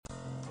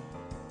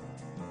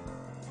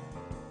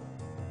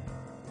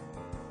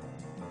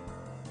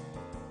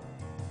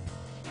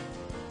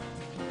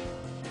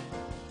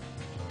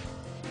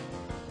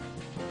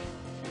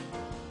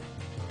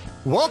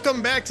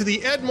Welcome back to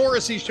the Ed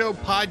Morrissey Show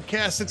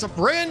podcast. It's a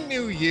brand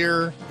new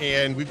year,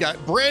 and we've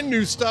got brand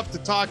new stuff to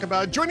talk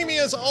about. Joining me,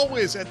 as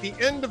always, at the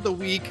end of the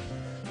week,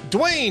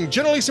 Duane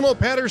Generalissimo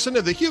Patterson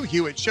of the Hugh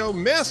Hewitt Show,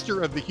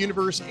 master of the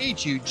Universe,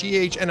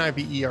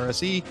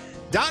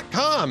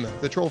 HUGHNIVERSE.com,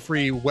 the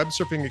troll-free web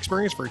surfing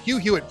experience for Hugh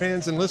Hewitt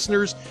fans and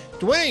listeners.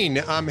 Duane,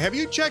 have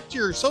you checked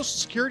your Social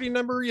Security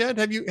number yet?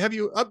 Have you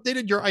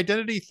updated your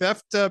identity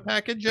theft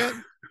package yet?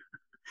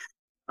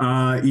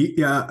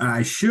 Yeah,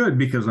 I should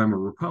because I'm a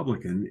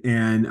Republican,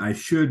 and I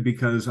should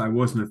because I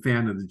wasn't a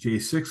fan of the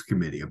J6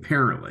 committee,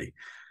 apparently.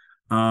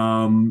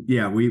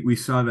 Yeah, we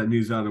saw that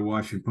news out of the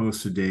Washington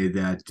Post today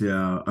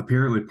that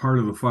apparently part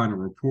of the final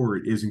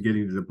report isn't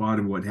getting to the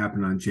bottom of what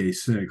happened on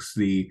J6.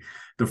 The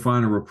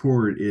final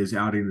report is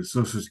outing the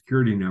Social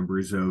Security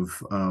numbers of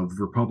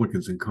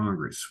Republicans in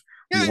Congress.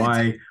 Yeah,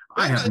 why?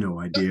 I have no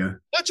idea.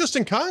 Not just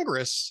in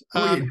Congress.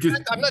 I'm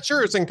not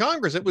sure it's in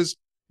Congress. It was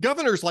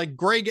governors like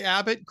Greg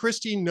Abbott,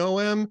 Kristi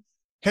Noem,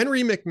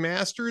 Henry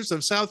McMasters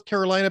of South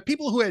Carolina,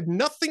 people who had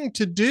nothing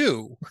to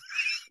do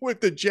with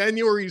the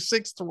January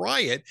 6th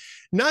riot,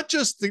 not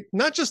just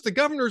the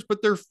governors,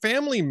 but their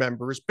family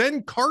members.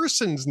 Ben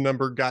Carson's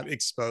number got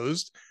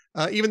exposed,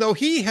 even though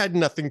he had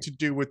nothing to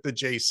do with the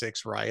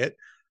J6 riot.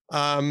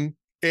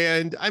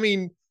 And I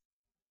mean,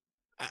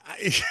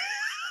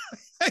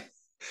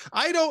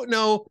 I don't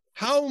know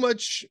how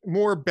much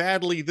more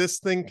badly this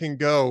thing can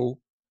go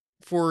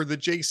for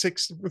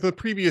the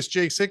previous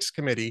J6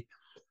 committee,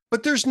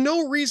 but there's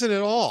no reason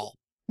at all,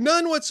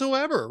 none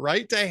whatsoever,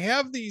 right, to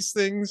have these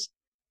things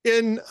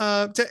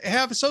to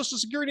have Social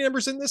Security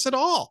numbers in this at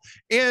all.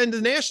 And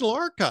the National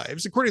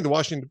Archives, according to the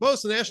Washington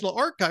Post, the National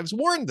Archives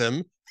warned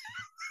them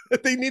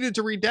that they needed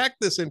to redact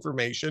this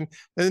information.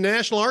 And the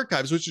National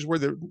Archives, which is where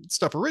the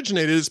stuff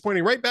originated, is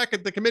pointing right back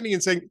at the committee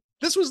and saying,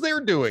 this was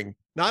their doing,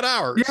 not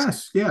ours.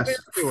 Yes.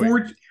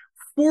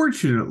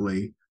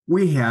 Fortunately,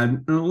 we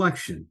had an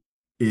election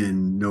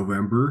in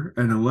November,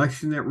 an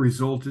election that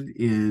resulted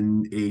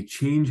in a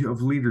change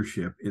of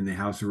leadership in the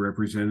House of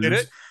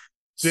Representatives.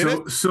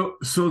 So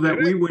that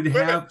we would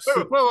have.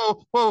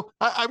 Whoa!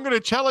 I'm going to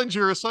challenge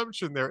your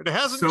assumption there. It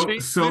hasn't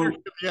changed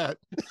leadership yet.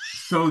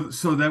 so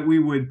that we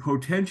would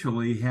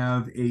potentially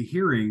have a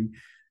hearing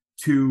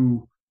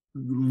to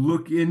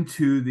look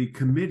into the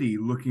committee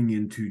looking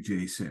into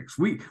J6.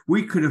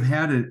 We could have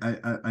had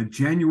a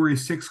January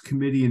 6th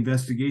committee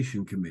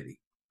investigation committee,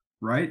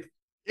 right?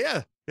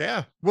 Yeah.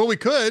 Well, we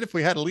could if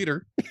we had a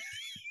leader.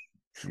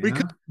 We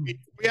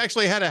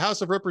actually had a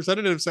House of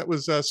Representatives that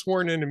was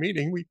sworn in a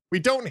meeting. We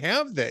don't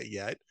have that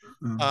yet,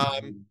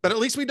 but at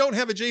least we don't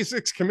have a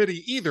J6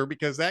 committee either,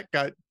 because that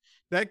got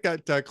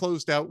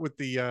closed out with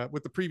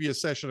the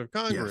previous session of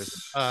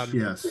Congress.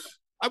 Yes.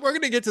 We're going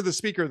to get to the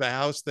Speaker of the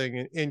House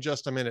thing in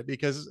just a minute,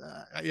 because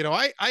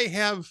I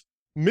have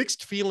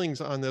mixed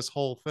feelings on this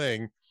whole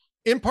thing,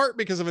 in part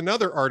because of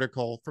another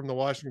article from the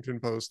Washington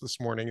Post this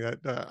morning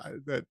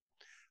that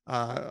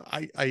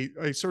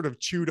I sort of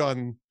chewed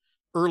on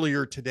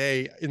earlier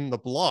today in the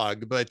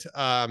blog, but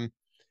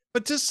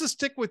just to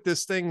stick with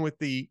this thing with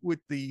the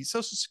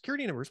Social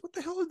Security numbers, what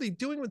the hell are they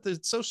doing with the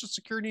Social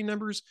Security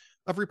numbers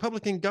of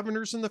Republican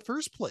governors in the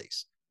first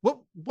place?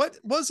 What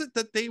was it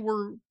that they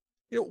were,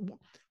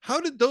 how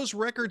did those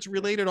records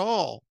relate at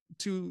all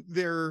to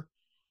their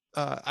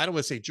I don't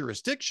want to say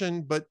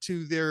jurisdiction, but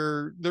to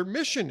their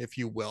mission, if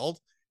you will,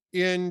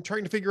 in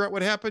trying to figure out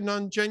what happened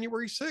on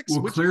January 6th.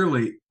 Well,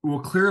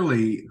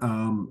 clearly,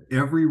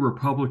 every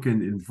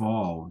Republican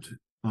involved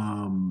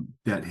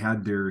that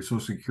had their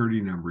Social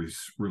Security numbers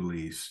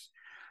released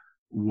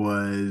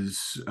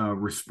was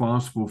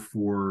responsible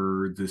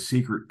for the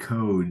secret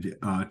code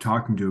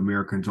talking to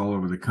Americans all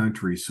over the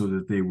country so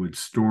that they would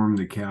storm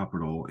the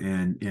Capitol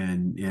and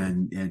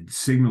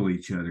signal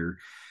each other.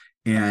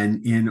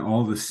 And in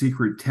all the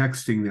secret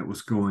texting that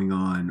was going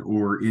on,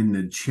 or in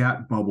the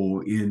chat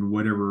bubble in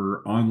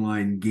whatever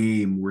online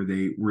game where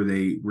they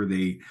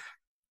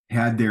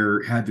had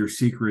their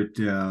secret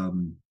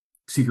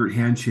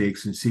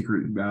handshakes and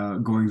secret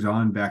goings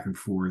on back and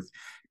forth,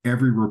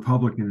 every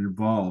Republican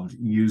involved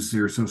used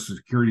their Social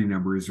Security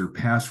number as their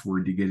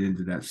password to get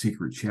into that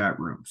secret chat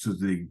room so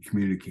that they could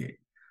communicate.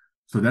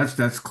 So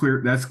that's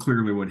clear. That's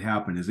clearly what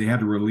happened, is they had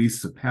to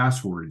release the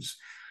passwords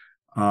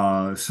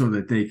so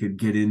that they could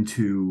get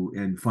into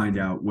and find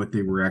out what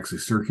they were actually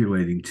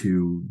circulating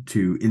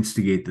to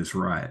instigate this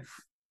riot.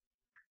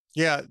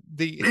 Yeah,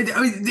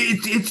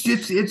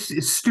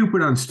 it's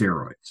stupid on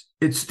steroids.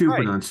 It's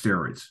stupid on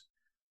steroids.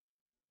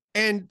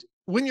 And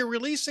when you're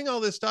releasing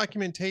all this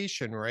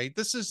documentation, right?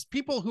 This is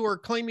people who are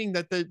claiming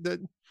that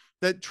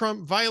that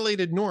Trump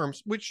violated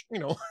norms, which,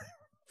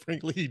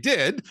 frankly, he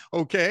did.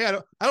 Okay,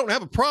 I don't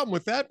have a problem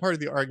with that part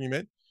of the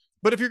argument.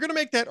 But if you're going to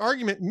make that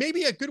argument,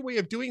 maybe a good way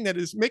of doing that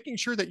is making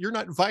sure that you're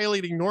not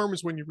violating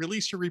norms when you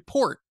release your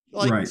report.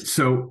 Right.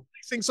 So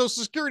releasing Social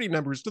Security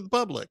numbers to the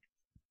public.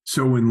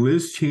 So when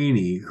Liz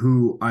Cheney,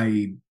 who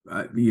I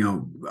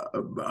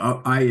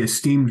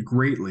esteemed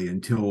greatly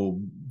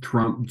until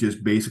Trump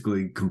just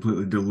basically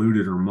completely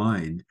diluted her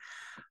mind,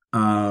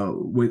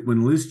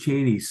 when Liz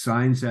Cheney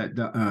signs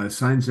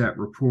that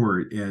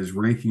report as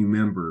ranking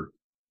member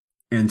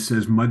and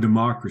says "my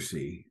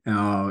democracy"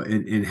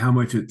 and how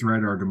much it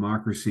threat our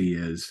democracy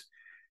is,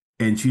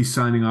 and she's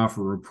signing off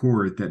a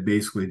report that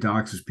basically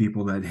doxes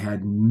people that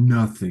had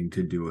nothing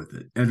to do with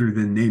it, other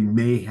than they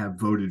may have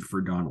voted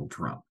for Donald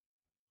Trump.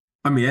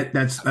 I mean,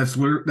 that's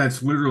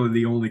literally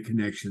the only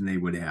connection they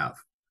would have.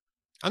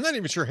 I'm not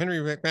even sure Henry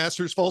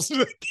McMaster's falls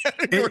into the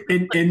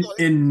category.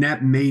 And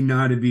that may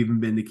not have even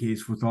been the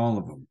case with all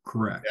of them.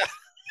 Correct. Yeah.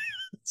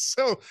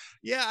 So,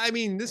 yeah, I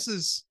mean, this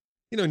is,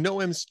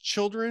 Noam's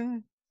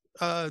children,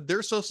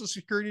 their social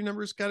security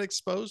numbers got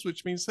exposed,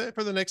 which means that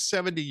for the next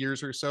 70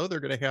 years or so,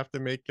 they're going to have to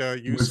make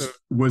use of.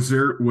 Was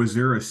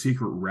there a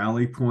secret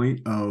rally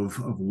point of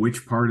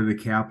which part of the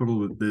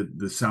Capitol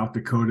the South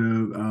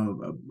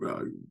Dakota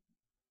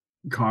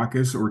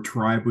caucus or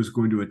tribe was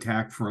going to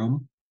attack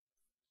from?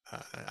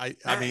 I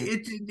mean,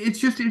 it's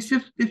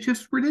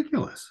just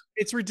ridiculous.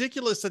 It's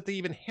ridiculous that they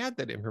even had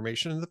that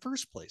information in the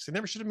first place. They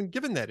never should have been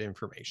given that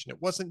information.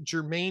 It wasn't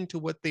germane to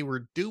what they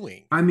were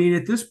doing. I mean,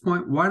 at this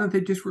point, why don't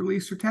they just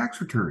release their tax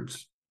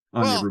returns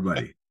on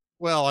everybody?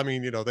 Well, I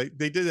mean,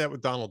 they did that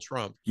with Donald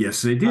Trump.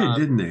 Yes, they did,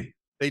 didn't they?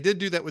 They did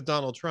do that with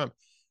Donald Trump.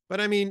 But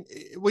I mean,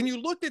 when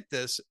you look at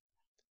this,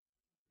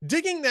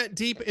 digging that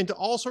deep into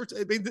all sorts,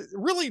 it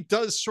really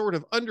does sort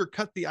of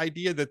undercut the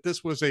idea that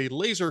this was a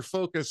laser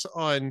focus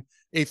on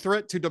a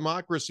threat to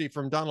democracy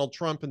from Donald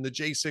Trump and the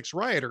J6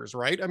 rioters,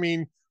 right? I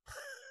mean,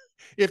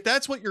 if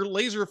that's what you're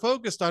laser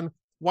focused on,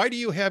 why do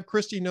you have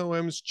Kristi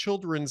Noem's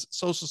children's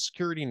social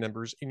security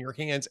numbers in your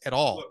hands at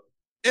all? Look,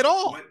 at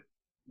all.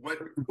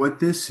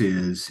 What this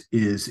is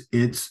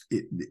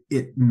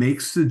it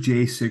makes the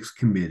J6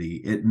 committee,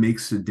 it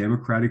makes the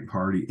Democratic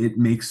Party, it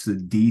makes the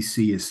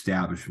DC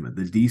establishment,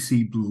 the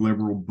DC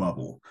liberal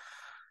bubble.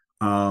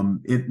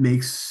 It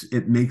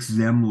makes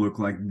them look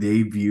like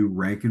they view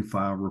rank and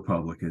file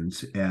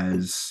Republicans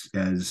as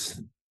those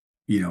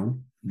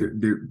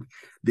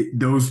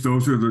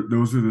are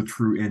the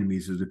true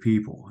enemies of the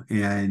people,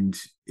 and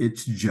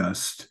it's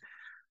just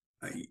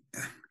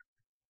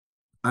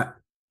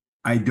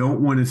I don't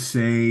want to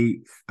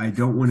say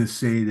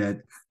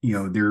that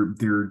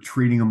they're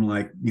treating them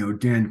like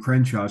Dan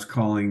Crenshaw's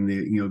calling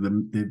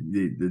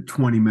the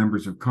 20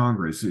 members of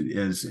Congress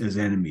as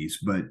enemies,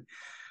 but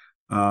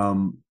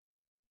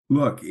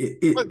look,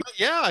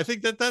 yeah, I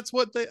think that's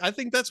what they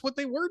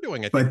were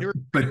doing. That's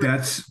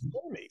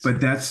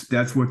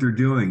what they're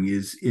doing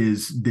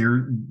is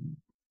they're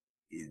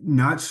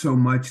not so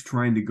much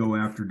trying to go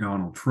after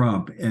Donald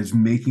Trump as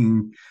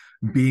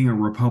being a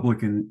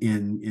Republican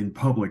in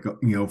public,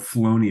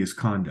 felonious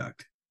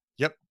conduct.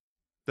 Yep.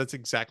 That's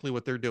exactly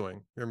what they're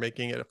doing. They're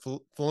making it a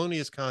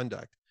felonious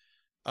conduct.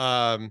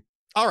 All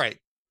right.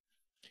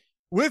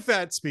 With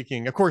that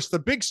speaking, of course, the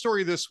big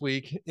story this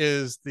week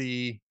is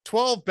the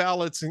 12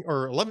 ballots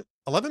or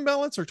 11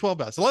 ballots or 12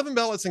 ballots, 11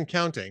 ballots and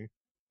counting.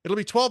 It'll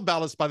be 12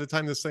 ballots by the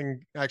time this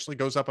thing actually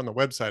goes up on the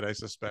website, I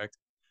suspect.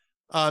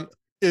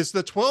 Is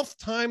the 12th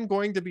time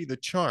going to be the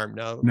charm?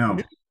 Now, no.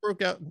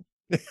 Broke out.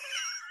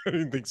 I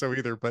didn't think so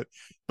either, but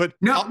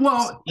no.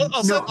 I'll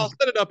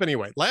set it up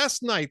anyway.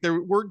 Last night,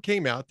 the word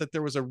came out that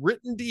there was a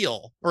written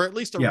deal, or at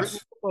least a written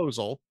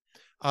proposal,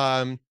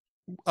 of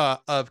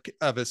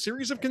a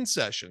series of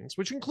concessions,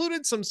 which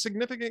included some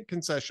significant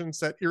concessions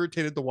that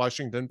irritated the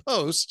Washington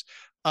Post,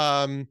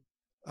 in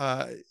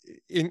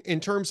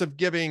terms of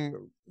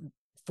giving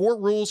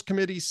 4 Rules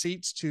Committee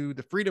seats to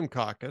the Freedom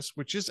Caucus,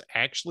 which is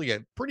actually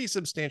a pretty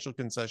substantial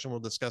concession. We'll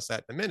discuss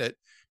that in a minute,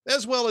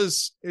 as well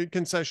as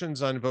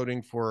concessions on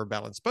voting for a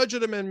balanced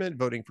budget amendment,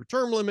 voting for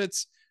term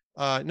limits,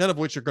 none of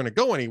which are going to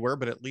go anywhere,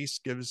 but at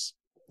least gives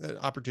an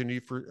opportunity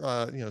for,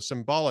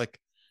 symbolic,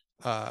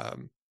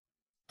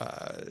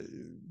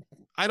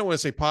 I don't want to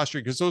say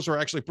posturing because those are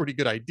actually pretty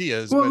good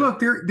ideas. Well, look,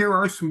 there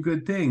are some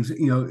good things.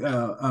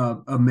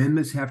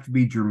 Amendments have to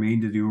be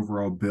germane to the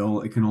overall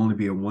bill. It can only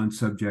be a one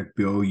subject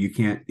bill. You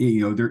can't.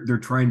 They're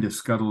trying to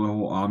scuttle the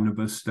whole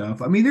omnibus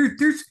stuff. I mean,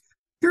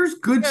 there's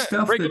good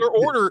stuff. Regular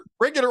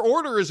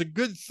order is a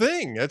good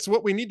thing. That's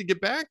what we need to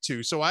get back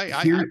to. So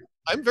I'm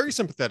very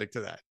sympathetic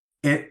to that.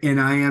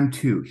 And I am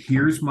too.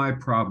 Here's my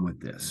problem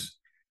with this.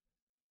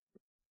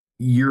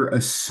 You're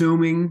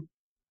assuming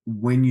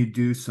when you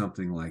do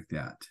something like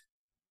that,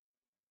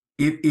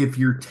 if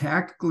you're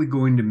tactically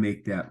going to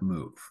make that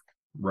move,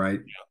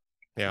 right?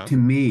 Yeah. To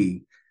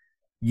me,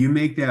 you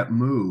make that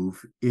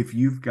move if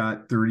you've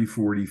got 30,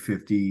 40,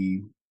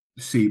 50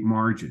 seat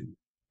margin,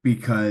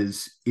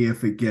 because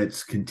if it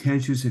gets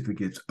contentious, if it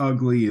gets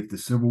ugly, if the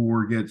Civil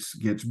War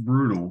gets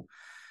brutal,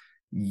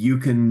 you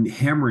can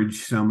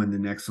hemorrhage some in the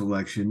next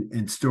election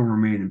and still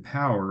remain in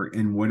power.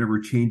 And whatever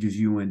changes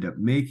you end up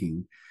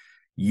making,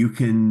 you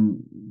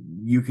can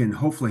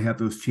hopefully have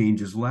those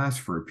changes last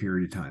for a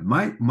period of time.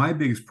 My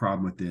biggest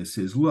problem with this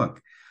is,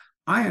 look,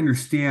 I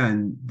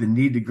understand the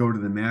need to go to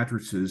the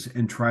mattresses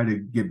and try to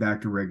get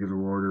back to regular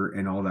order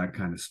and all that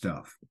kind of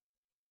stuff.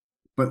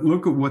 But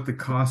look at what the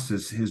cost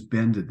has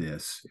been to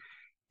this.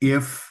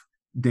 If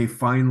they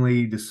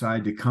finally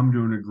decide to come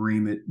to an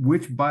agreement,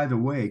 which, by the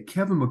way,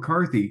 Kevin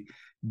McCarthy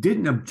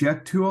didn't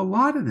object to a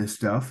lot of this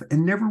stuff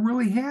and never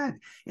really had.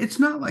 It's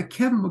not like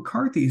Kevin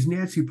McCarthy is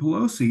Nancy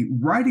Pelosi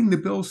writing the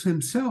bills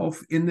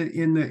himself in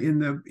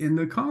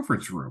the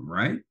conference room,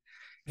 right?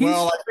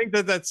 Well,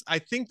 I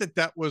think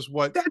that was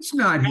what. That's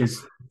not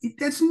his.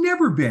 That's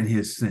never been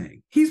his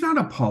thing. He's not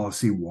a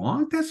policy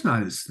wonk. That's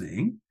not his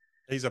thing.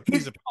 He's a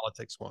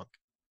politics wonk.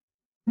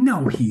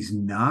 No, he's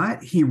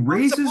not. He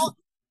raises.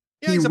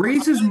 He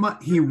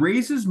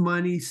raises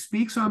money,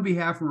 speaks on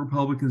behalf of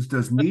Republicans,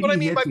 does media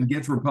hits, and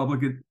gets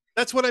Republican.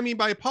 That's what I mean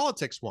by a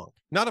politics wonk,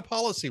 not a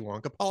policy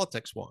wonk, a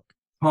politics wonk.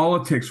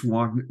 Politics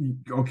wonk.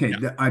 Okay,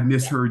 yeah. I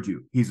misheard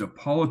you. He's a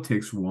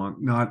politics wonk,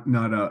 not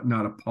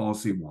a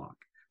policy wonk.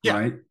 Yeah.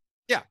 Right?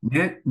 Yeah.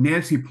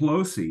 Nancy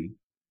Pelosi,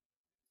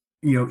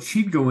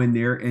 she'd go in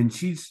there and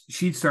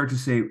she'd start to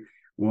say,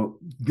 well,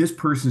 this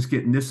person's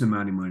getting this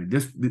amount of money.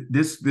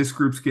 This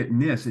group's getting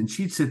this, and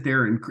she'd sit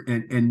there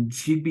and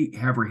she'd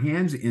have her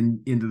hands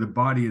into the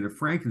body of the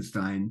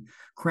Frankenstein,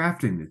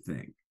 crafting the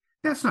thing.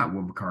 That's not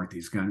what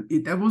McCarthy's going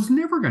to. That was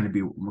never going to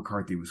be what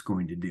McCarthy was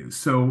going to do.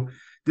 So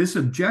this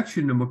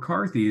objection to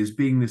McCarthy as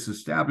being this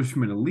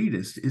establishment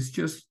elitist is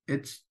just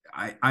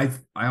I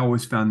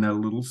always found that a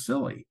little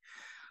silly.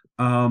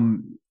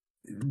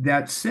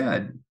 That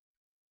said,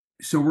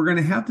 so we're going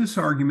to have this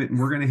argument and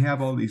we're going to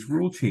have all these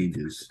rule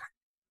changes.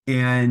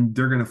 And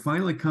they're going to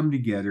finally come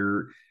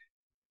together.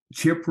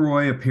 Chip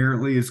Roy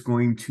apparently is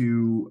going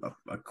to,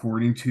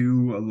 according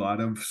to a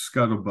lot of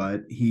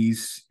scuttlebutt,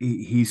 he's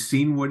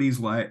seen what he's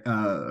like,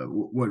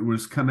 what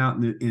was come out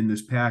in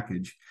this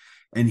package,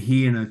 and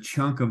he and a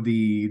chunk of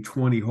the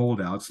 20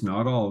 holdouts,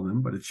 not all of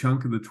them, but a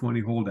chunk of the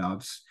 20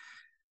 holdouts,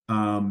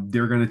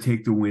 they're going to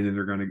take the win and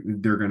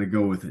they're going to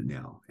go with it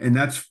now. And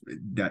that's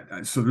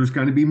that. So there's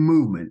going to be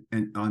movement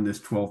on this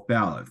 12th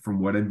ballot,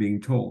 from what I'm being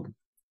told.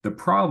 The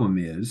problem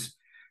is,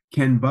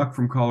 Ken Buck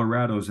from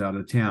Colorado's out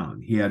of town.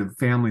 He had a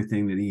family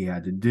thing that he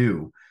had to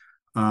do.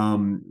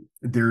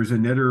 There's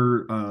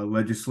another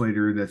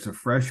legislator that's a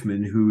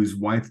freshman whose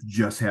wife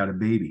just had a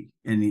baby,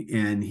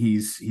 and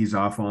he's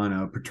off on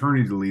a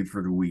paternity leave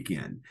for the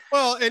weekend.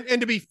 Well,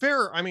 and to be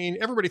fair, I mean,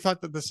 everybody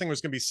thought that this thing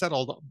was going to be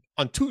settled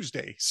on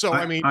Tuesday. So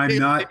I mean, I'm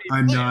not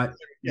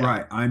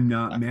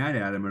mad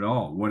at him at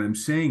all. What I'm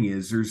saying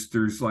is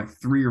there's like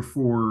 3 or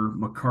 4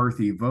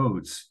 McCarthy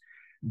votes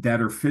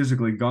that are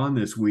physically gone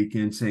this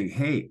weekend saying,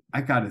 hey,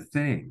 I got a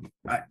thing.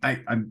 I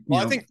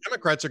think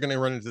Democrats are going to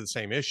run into the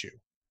same issue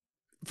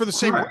for the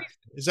same reason,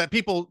 is that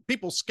people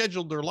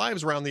scheduled their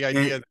lives around the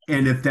idea.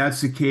 And if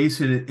that's the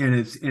case and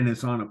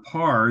it's on a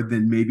par,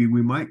 then maybe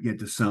we might get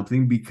to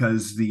something,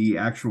 because the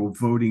actual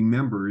voting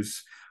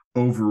members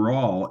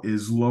overall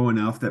is low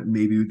enough that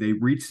maybe they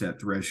reach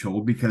that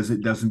threshold, because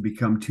it doesn't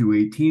become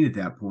 218 at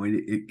that point.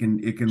 It can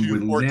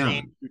whittle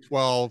down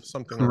 12,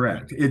 something.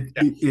 Correct. Like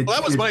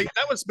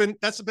that.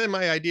 That's been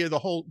my idea the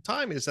whole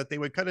time, is that they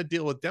would kind of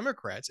deal with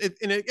Democrats.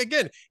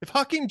 Again, if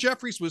Hakeem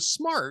Jeffries was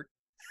smart,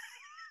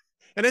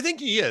 and I think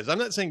he is, I'm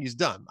not saying he's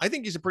dumb. I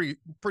think he's a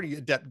pretty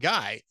adept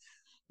guy,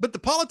 but the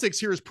politics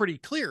here is pretty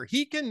clear.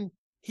 He can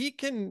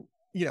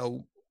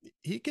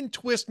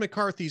twist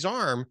McCarthy's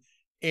arm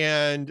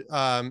and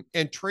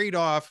trade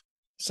off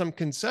some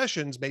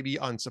concessions, maybe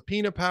on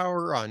subpoena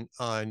power,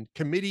 on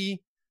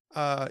committee,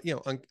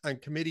 on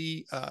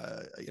committee,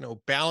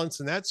 balance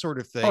and that sort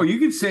of thing. Oh, you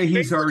could say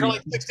he's already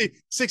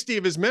 60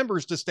 of his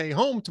members to stay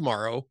home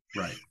tomorrow.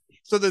 Right.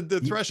 So the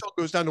threshold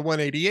goes down to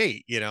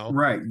 188,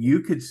 Right.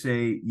 You could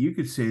say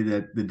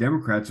that the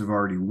Democrats have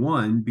already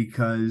won,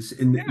 because,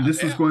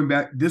 this was going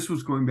back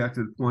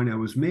to the point I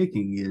was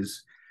making,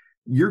 is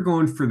you're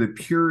going for the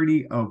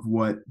purity of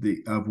what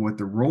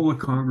the role of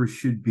Congress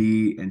should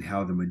be, and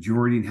how the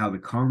majority and how the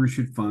Congress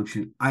should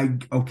function.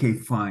 Okay,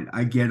 fine.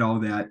 I get all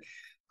that.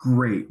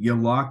 Great. You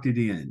locked it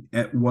in.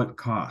 At what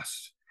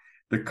cost?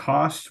 The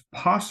cost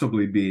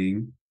possibly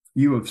being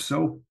you have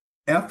so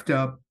effed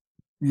up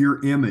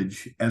your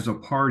image as a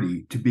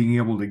party to being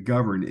able to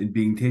govern and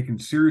being taken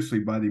seriously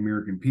by the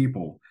American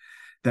people,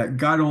 that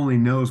God only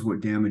knows what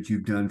damage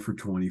you've done for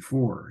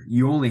 24.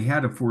 You only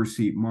had a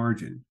 4-seat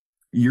margin.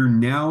 You're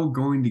now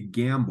going to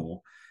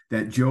gamble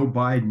that Joe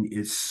Biden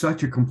is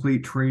such a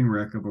complete train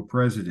wreck of a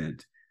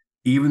president,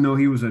 even though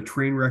he was a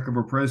train wreck of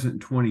a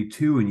president in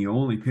 22 and you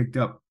only picked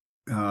up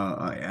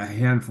a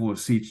handful of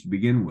seats to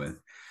begin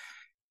with.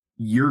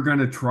 You're going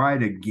to try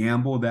to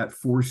gamble that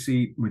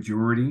 4-seat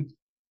majority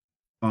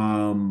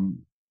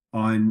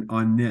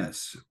on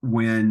this,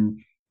 when,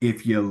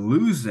 if you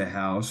lose the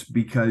House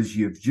because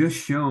you've just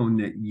shown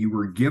that you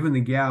were given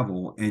the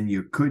gavel and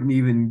you couldn't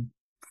even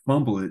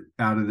fumble it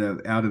out of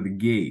the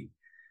gate.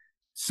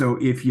 So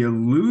if you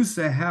lose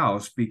the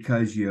House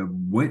because you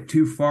went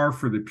too far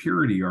for the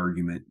purity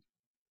argument,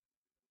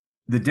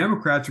 the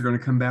Democrats are going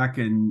to come back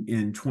in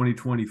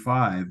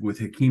 2025 with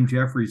Hakeem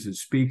Jeffries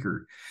as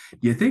Speaker.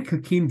 You think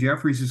Hakeem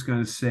Jeffries is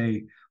going to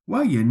say,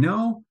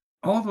 well,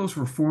 all those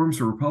reforms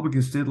the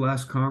Republicans did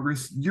last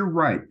Congress, you're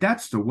right.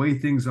 That's the way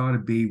things ought to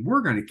be.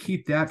 We're going to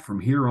keep that from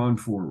here on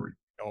forward.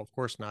 No, of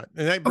course not.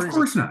 Of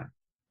course not.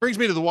 brings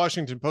me to the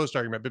Washington Post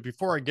argument. But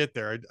before I get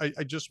there,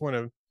 I just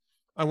want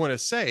to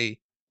say,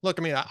 look,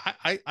 I mean,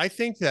 I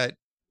think that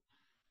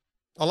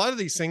a lot of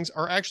these things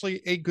are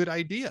actually a good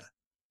idea.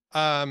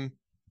 The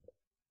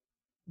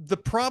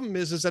problem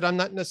is that I'm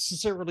not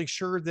necessarily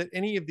sure that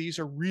any of these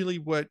are really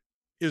what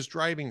is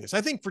driving this.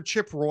 I think for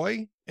Chip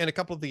Roy and a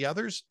couple of the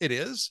others, it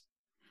is.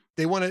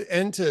 They want to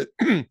end to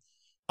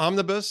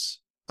omnibus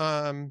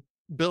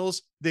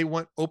bills. They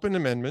want open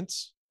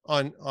amendments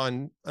on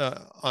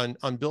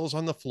bills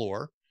on the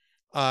floor.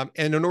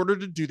 And in order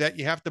to do that,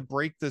 you have to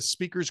break the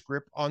speaker's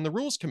grip on the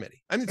Rules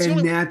Committee. I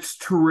mean, that's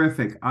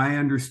terrific. I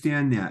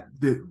understand that.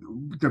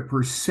 The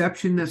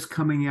perception that's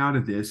coming out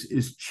of this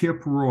is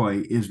Chip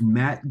Roy is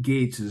Matt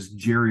Gaetz's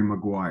Jerry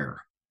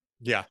Maguire.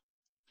 Yeah.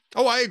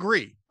 Oh, I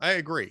agree.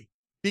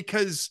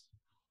 Because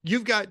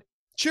you've got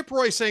Chip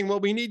Roy saying, well,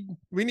 we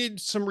need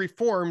some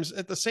reforms.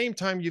 At the same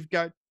time, you've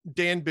got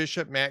Dan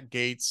Bishop, Matt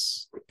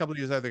Gaetz, a couple of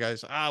these other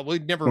guys.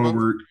 We'd never vote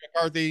for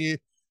McCarthy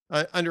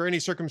under any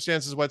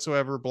circumstances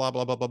whatsoever, blah,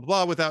 blah, blah, blah,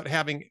 blah, without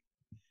having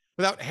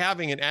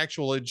an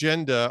actual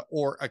agenda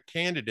or a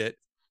candidate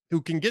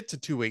who can get to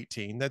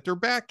 218 that they're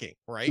backing,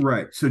 right?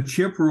 Right. So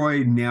Chip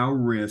Roy now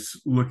risks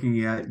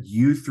looking at,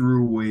 you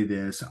threw away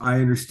this. I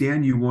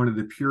understand you wanted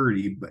the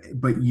purity,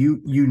 but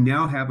you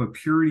now have a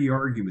purity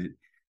argument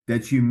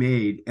that you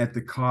made at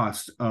the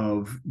cost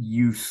of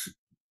use.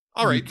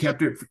 All right.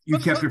 You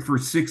kept it for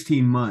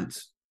 16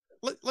 months.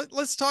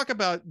 Let's talk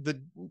about the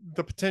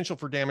potential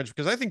for damage,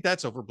 because I think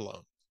that's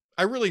overblown.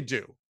 I really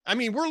do. I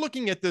mean, we're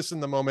looking at this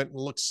in the moment and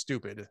it looks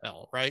stupid as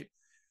hell, right?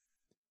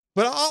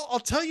 But I'll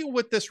tell you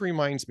what this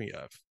reminds me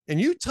of, and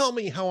you tell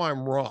me how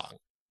I'm wrong.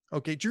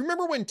 Okay. Do you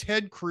remember when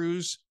Ted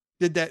Cruz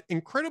did that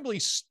incredibly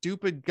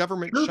stupid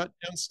government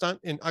shutdown stunt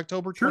in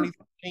October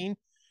 2015?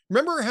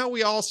 Remember how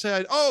we all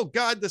said, oh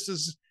God, this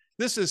is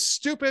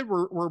stupid.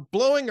 We're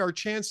blowing our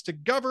chance to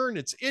govern.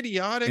 It's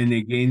idiotic. And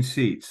they gained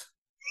seats.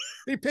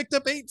 They picked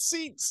up 8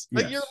 seats.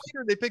 Yes. A year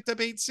later, they picked up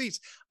 8 seats.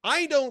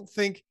 I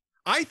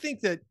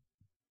think that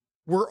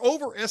we're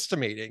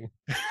overestimating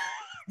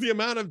the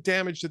amount of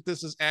damage that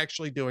this is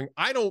actually doing.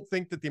 I don't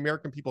think that the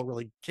American people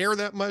really care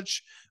that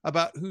much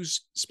about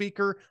who's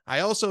speaker. I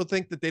also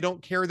think that they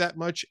don't care that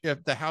much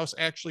if the House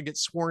actually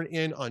gets sworn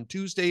in on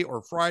Tuesday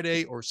or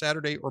Friday or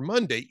Saturday or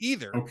Monday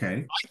either.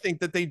 Okay. I think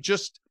that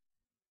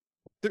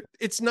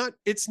it's not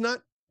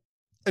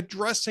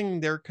addressing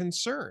their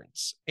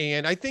concerns.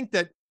 And I think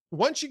that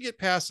once you get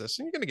past this,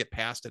 and you're going to get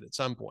past it at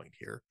some point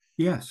here.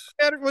 Yes.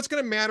 What's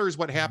going to matter is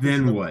what happens.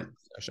 Then what?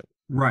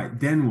 Right.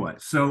 Then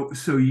what? So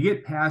you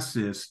get past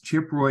this.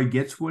 Chip Roy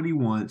gets what he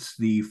wants.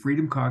 The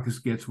Freedom Caucus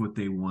gets what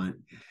they want.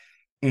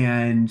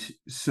 And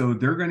so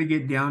they're going to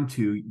get down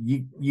to,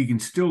 you can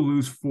still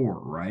lose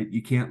 4, right?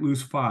 You can't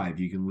lose 5.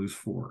 You can lose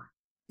 4.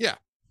 Yeah.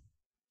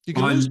 You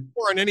can lose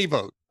 4 on any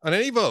vote,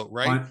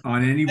 right?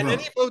 On any vote.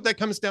 Any vote that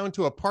comes down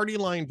to a party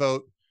line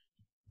vote,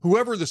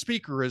 whoever the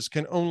speaker is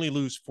can only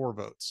lose 4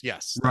 votes.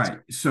 Yes. Right.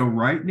 So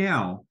right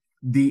now,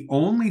 the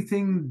only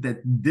thing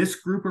that this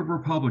group of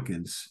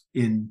Republicans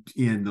in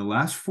the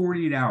last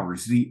 48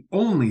 hours, the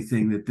only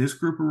thing that this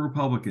group of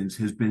Republicans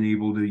has been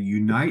able to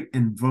unite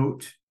and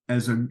vote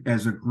as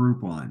a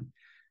group on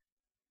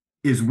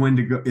is when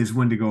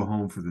to go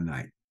home for the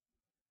night.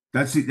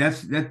 That's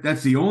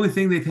the only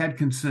thing they've had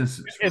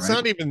consensus. It's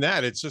not even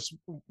that. It's just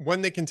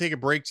when they can take a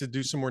break to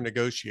do some more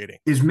negotiating.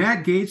 Is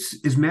Matt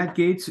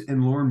Gaetz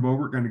and Lauren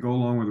Boebert going to go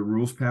along with the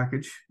rules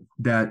package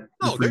that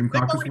the Freedom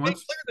Caucus wants? Made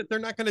clear that they're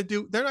not going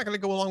to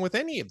go along with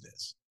any of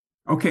this.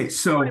 Okay,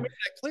 so made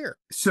that clear.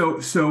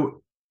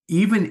 So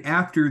even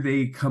after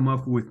they come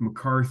up with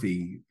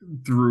McCarthy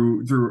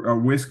through a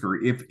whisker,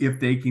 if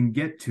they can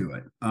get to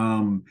it,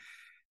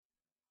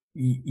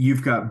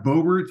 you've got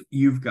Boebert,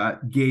 you've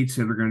got Gaetz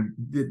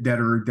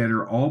that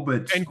are all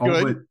but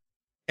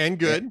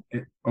good.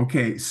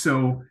 Okay,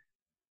 so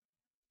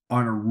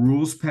on a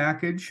rules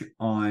package,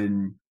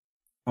 on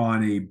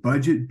a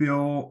budget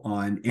bill,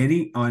 on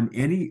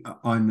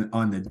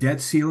the debt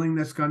ceiling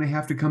that's going to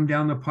have to come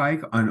down the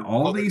pike, on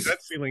all these, the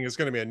debt ceiling is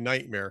going to be a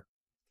nightmare.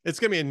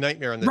 It's going to be a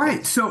nightmare on the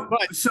right. So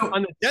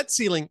on the debt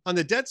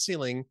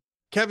ceiling,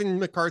 Kevin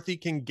McCarthy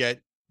can get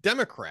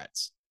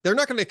Democrats. They're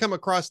not going to come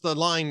across the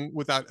line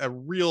without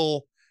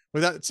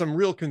some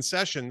real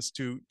concessions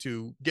to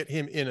get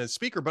him in as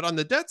speaker. But on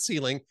the debt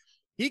ceiling,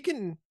 he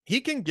can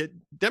get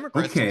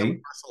Democrats to come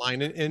across the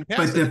line and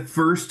pass it. But the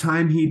first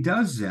time he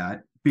does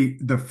that,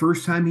 the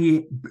first time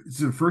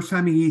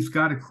he's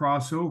got to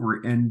cross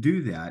over and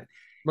do that,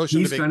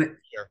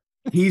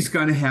 he's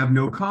going to have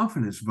no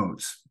confidence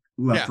votes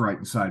left, right,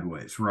 and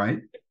sideways, right?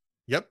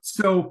 Yep.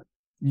 So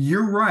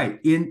you're right.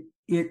 In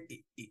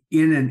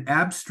an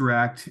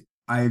abstract,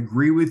 I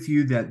agree with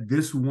you that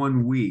this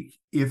 1 week,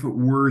 if it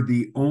were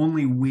the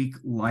only week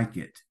like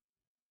it,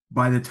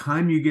 by the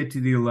time you get to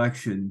the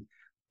election,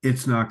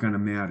 it's not going to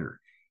matter.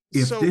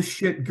 If this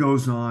shit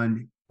goes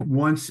on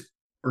once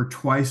or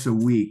twice a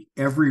week,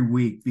 every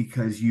week,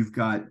 because you've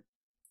got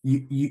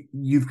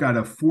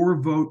a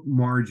 4 vote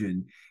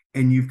margin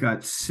and you've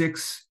got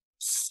 6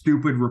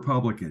 stupid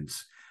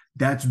Republicans,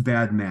 that's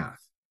bad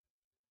math.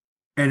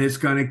 And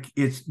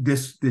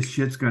this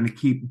shit's gonna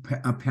keep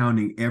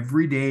pounding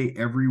every day,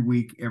 every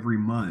week, every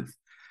month.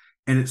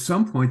 And at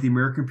some point, the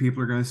American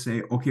people are going to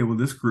say, okay, well,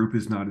 this group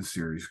is not a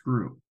serious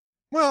group.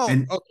 Well,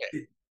 And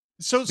okay.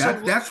 So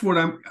that's what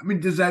I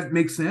mean, does that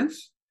make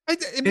sense?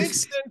 it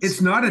makes sense.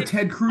 It's not a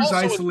Ted Cruz Also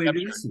in the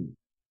isolated abstract.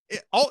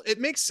 issue. It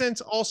makes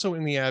sense also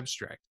in the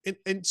abstract.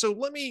 And so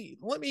let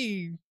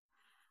me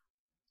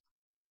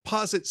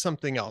posit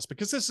something else,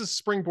 because this is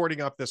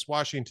springboarding off this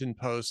Washington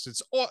Post.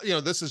 It's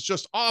this is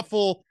just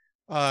awful.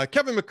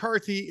 Kevin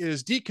McCarthy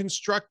is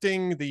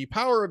deconstructing the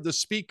power of the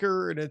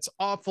speaker, and it's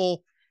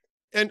awful.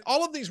 And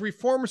all of these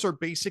reforms are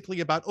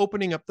basically about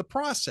opening up the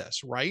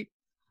process, right?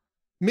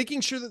 Making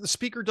sure that the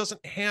speaker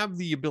doesn't have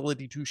the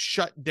ability to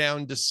shut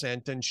down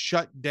dissent and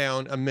shut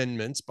down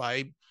amendments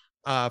by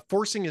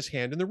forcing his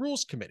hand in the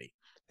Rules Committee.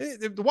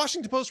 The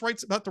Washington Post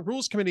writes about the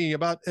Rules Committee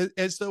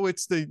as though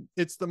it's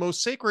the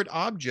most sacred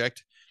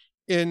object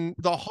in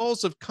the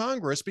halls of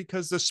Congress,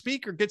 because the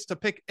speaker gets to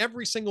pick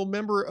every single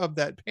member of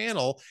that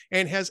panel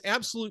and has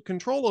absolute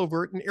control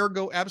over it, and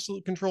ergo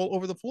absolute control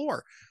over the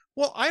floor.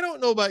 Well, I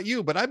don't know about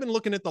you, but I've been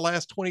looking at the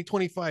last 20,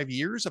 25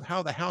 years of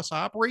how the House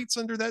operates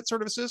under that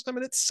sort of a system,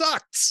 and it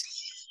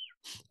sucks.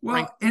 Well,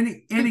 right? and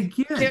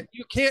again,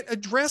 you can't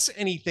address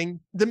anything.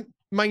 The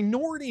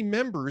minority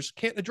members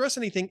can't address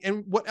anything.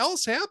 And what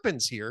else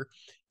happens here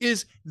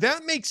is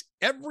that makes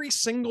every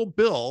single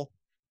bill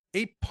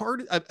a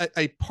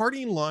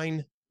party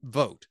line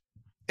vote.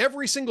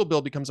 Every single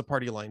bill becomes a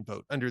party line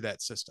vote under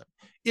that system.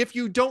 If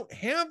you don't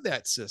have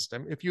that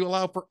system, if you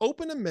allow for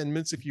open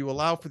amendments, if you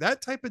allow for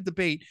that type of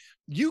debate,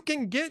 you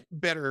can get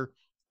better,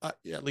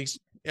 at least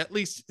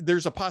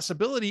there's a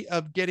possibility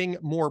of getting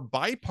more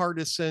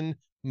bipartisan,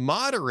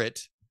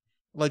 moderate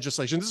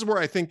legislation. This is where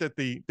I think that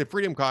the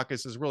Freedom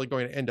Caucus is really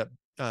going to end up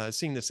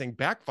seeing this thing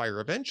backfire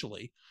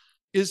eventually,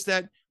 is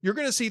that you're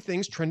going to see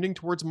things trending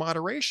towards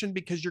moderation,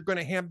 because you're going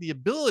to have the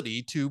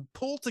ability to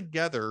pull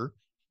together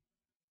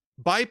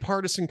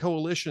bipartisan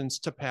coalitions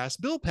to pass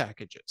bill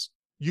packages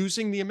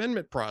using the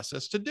amendment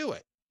process to do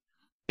it.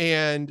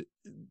 And,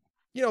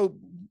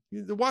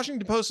 the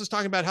Washington Post is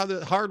talking about how the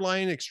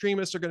hardline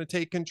extremists are going to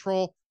take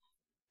control.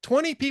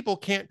 20 people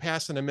can't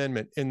pass an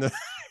amendment in the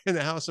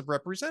House of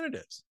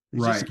Representatives.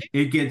 Right.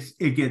 It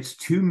gets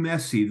too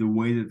messy the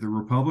way that the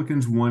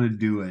Republicans want to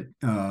do it.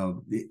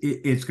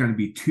 It's going to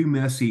be too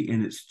messy,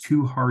 and it's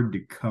too hard to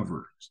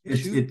cover.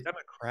 It's too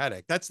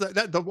democratic. That's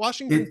the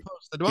Washington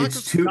Post, the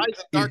Democracy Dies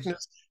in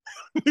Darkness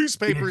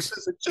newspaper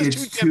says it's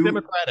just too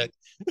democratic.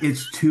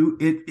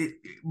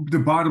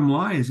 The bottom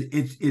line is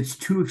it's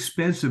too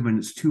expensive, and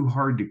it's too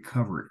hard to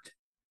cover it,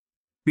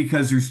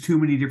 because there's too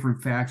many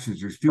different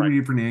factions. There's too many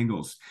different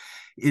angles.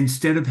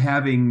 Instead of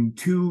having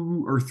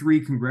 2 or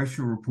 3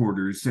 congressional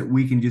reporters that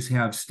we can just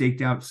have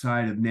staked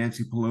outside of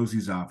Nancy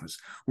Pelosi's office,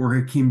 or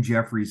Hakeem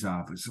Jeffries'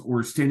 office,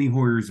 or Steny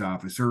Hoyer's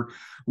office, or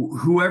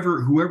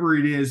whoever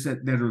it is that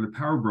are the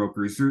power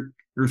brokers,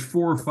 there's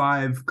 4 or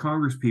 5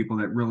 Congress people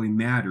that really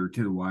matter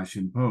to the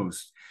Washington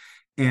Post.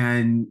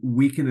 And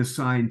we can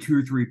assign 2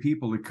 or 3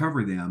 people to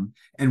cover them,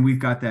 and we've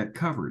got that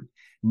covered.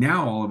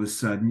 Now, all of a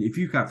sudden, if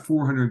you've got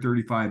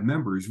 435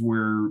 members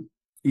where,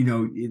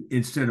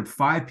 instead of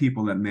 5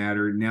 people that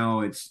matter, now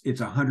it's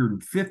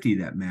 150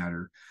 that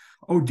matter.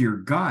 Oh, dear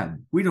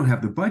God, we don't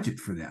have the budget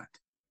for that.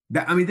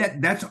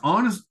 That's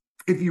honest.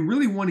 If you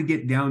really want to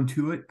get down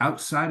to it,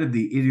 outside of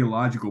the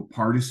ideological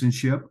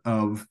partisanship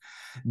of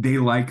they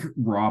like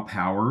raw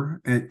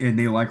power, and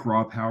they like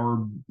raw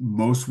power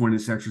most when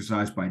it's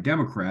exercised by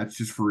Democrats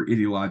just for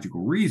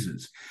ideological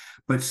reasons.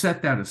 But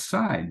set that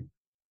aside.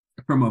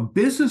 From a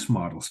business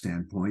model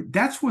standpoint,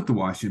 that's what the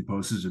Washington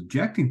Post is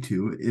objecting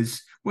to,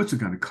 is what's it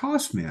going to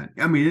cost, man?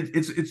 I mean,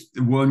 it's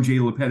William J.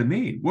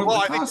 Lepetamine. What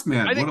will it cost,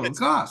 man? What will it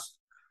cost?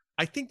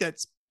 I think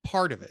that's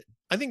part of it.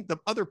 I think the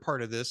other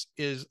part of this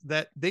is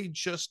that they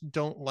just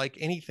don't like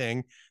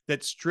anything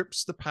that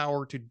strips the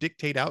power to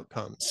dictate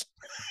outcomes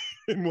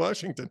in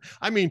Washington.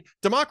 I mean,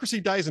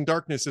 Democracy Dies in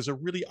Darkness is a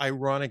really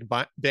ironic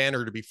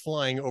banner to be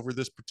flying over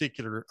this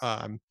particular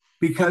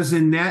because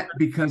in that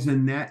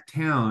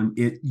town,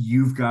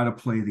 you've got to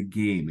play the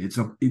game.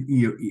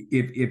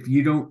 If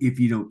you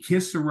don't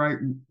kiss the right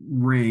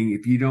ring,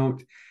 if you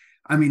don't,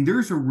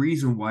 there's a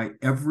reason why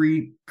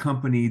every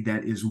company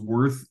that is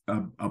worth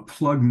a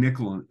plug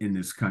nickel in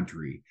this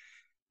country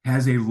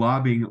has a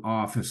lobbying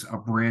office, a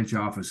branch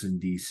office in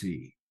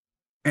DC,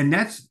 and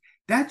that's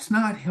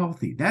not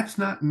healthy. That's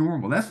not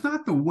normal. That's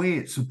not the way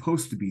it's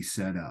supposed to be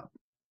set up,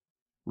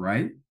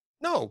 right?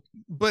 No,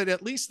 but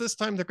at least this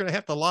time they're going to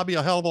have to lobby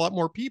a hell of a lot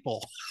more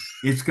people.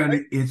 It's going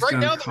to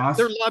cost.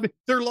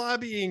 They're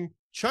lobbying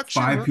Chuck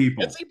 5 Schumer,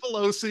 people, Nancy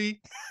Pelosi,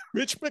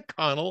 Mitch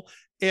McConnell,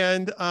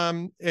 and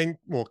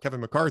Kevin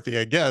McCarthy,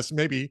 I guess,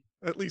 maybe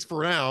at least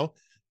for now.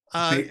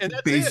 And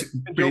that's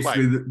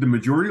basically the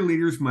majority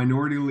leaders,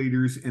 minority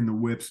leaders, and the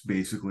whips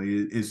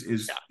basically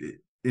is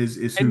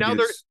and now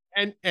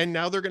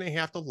now they're going to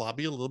have to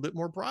lobby a little bit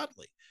more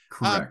broadly.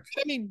 Correct.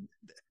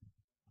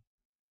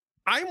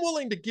 I'm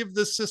willing to give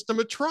this system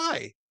a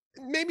try.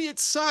 maybe it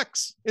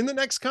sucks. In the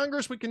next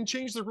Congress, we can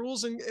change the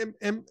rules and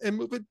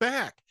move it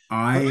back.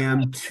 I But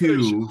am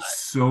too.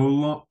 So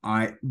long,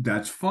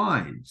 that's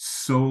fine.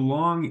 So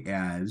long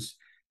as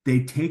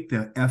they take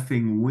the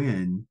effing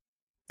win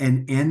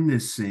and end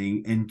this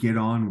thing and get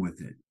on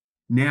with it.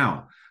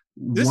 Now,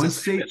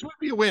 this would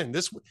be a win.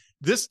 This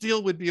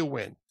deal would be a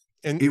win.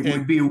 And it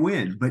would be a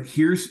win. But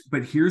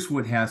here's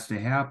what has to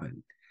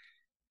happen.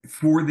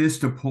 For this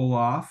to pull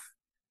off,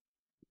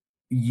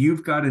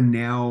 you've got to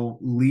now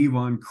leave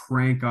on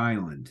Crank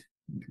Island.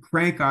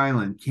 Crank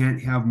Island can't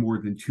have more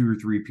than 2 or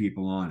 3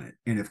 people on it.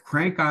 And if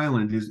Crank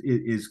Island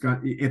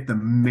if the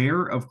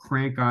mayor of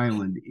Crank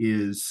Island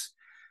is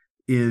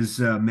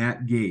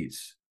Matt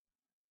Gaetz,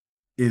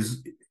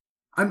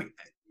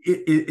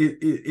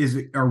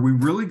 are we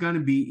really going to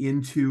be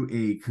into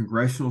a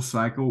congressional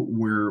cycle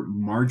where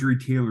Marjorie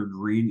Taylor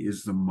Greene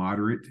is the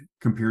moderate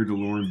compared to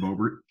Lauren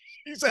Boebert?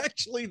 He's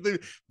actually the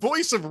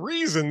voice of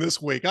reason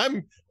this week.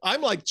 I'm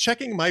like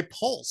checking my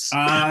pulse.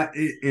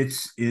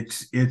 It's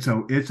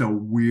a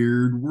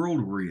weird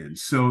world we're in.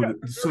 So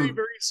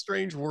very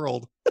strange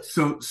world.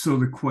 so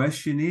the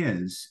question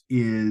is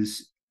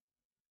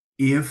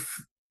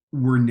if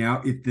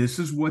this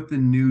is what the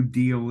New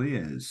Deal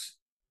is,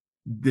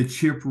 the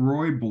Chip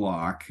Roy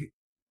bloc,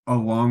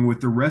 along with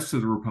the rest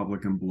of the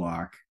Republican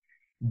bloc,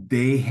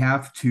 they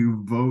have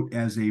to vote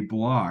as a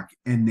bloc,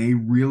 and they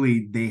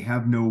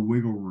have no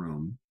wiggle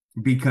room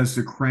because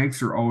the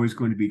cranks are always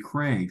going to be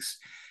cranks.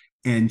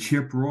 And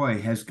Chip Roy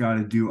has got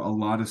to do a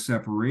lot of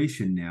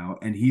separation now,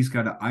 and he's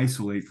got to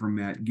isolate from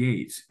Matt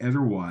Gaetz.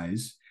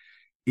 Otherwise,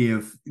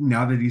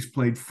 now that he's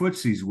played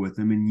footsies with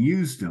him and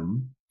used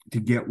them to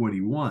get what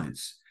he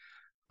wants,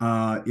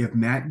 if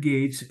Matt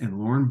Gaetz and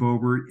Lauren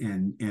Boebert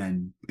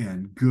and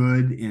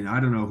Good, and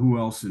I don't know who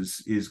else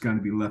is going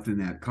to be left in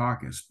that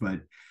caucus, but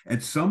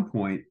at some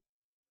point,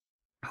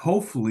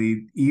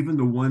 hopefully, even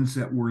the ones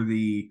that were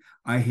the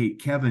I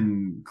Hate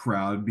Kevin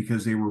crowd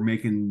because they were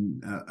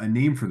making a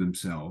name for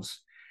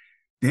themselves,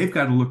 they've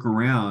got to look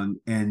around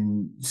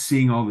and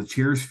seeing all the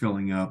chairs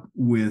filling up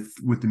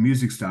with the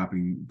music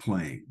stopping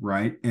playing,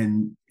 right?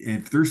 And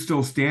if they're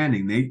still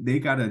standing, they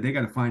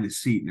gotta find a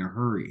seat in a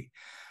hurry.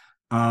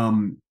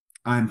 I'm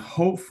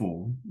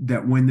hopeful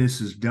that when this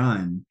is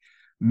done,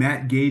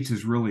 Matt Gaetz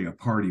is really a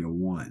party of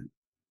one,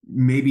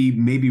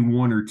 maybe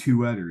 1 or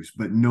 2 others,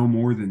 but no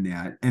more than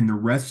that. And the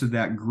rest of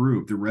that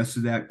group, the rest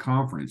of that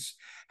conference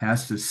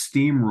has to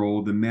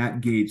steamroll the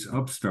Matt Gaetz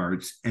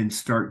upstarts and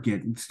start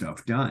getting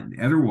stuff done.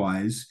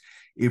 Otherwise,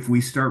 if we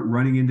start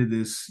running into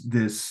this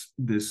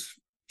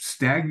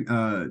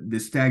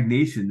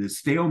stagnation, this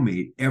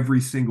stalemate every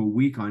single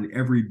week on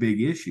every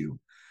big issue,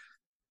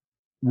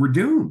 we're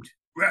doomed.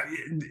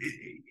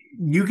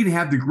 You can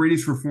have the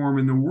greatest reform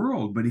in the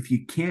world, but if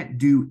you can't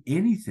do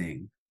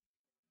anything,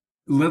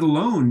 let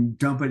alone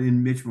dump it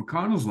in Mitch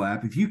McConnell's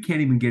lap, if you can't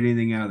even get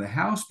anything out of the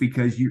House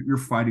because you're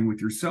fighting with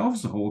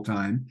yourselves the whole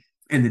time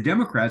and the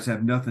Democrats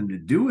have nothing to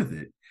do with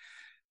it,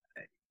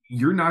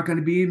 you're not going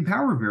to be in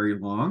power very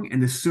long.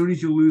 And as soon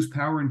as you lose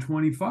power in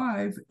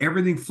 25,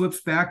 everything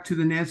flips back to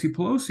the Nancy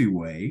Pelosi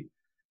way,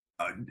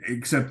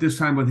 except this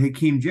time with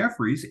Hakeem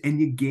Jeffries, and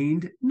you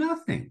gained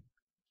nothing.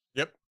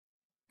 Yep.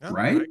 Yeah,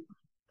 right?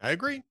 I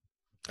agree.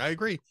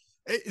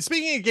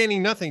 Speaking of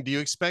gaining nothing, do you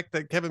expect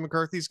that Kevin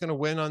McCarthy is going to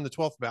win on the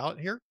 12th ballot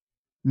here?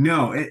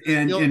 No,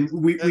 and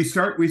we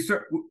started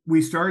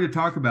to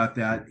talk about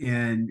that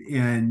and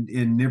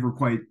never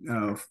quite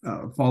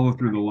follow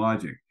through the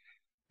logic.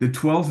 The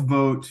 12th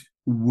vote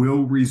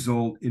will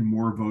result in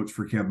more votes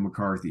for Kevin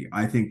McCarthy.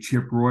 I think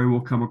Chip Roy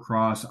will come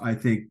across. I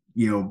think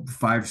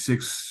 5,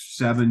 6,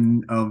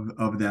 7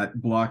 of that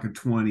block of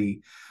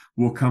 20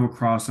 will come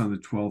across on the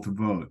 12th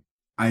vote.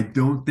 I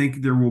don't think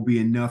there will be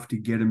enough to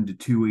get him to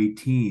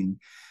 218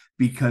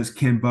 because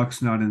Ken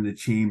Buck's not in the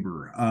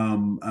chamber.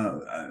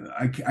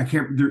 I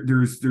can't.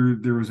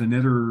 There was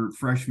another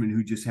freshman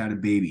who just had a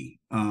baby.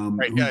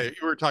 Right. Yeah, you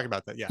were talking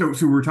about that. Yeah.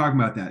 So we were talking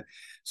about that.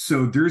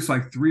 So there's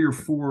like 3 or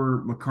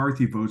 4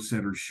 McCarthy votes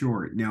that are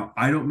short. Now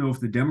I don't know if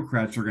the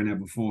Democrats are going to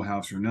have a full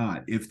house or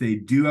not. If they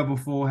do have a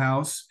full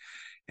house,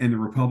 and the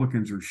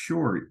Republicans are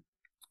short.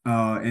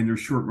 And they're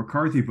short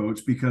McCarthy votes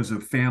because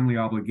of family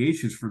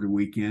obligations for the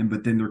weekend,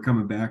 but then they're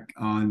coming back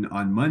on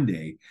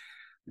Monday.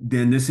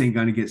 Then this ain't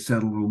going to get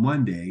settled on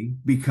Monday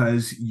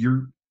because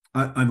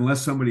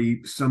unless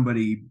somebody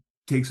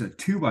takes a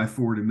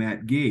 2x4 to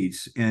Matt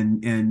Gaetz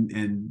and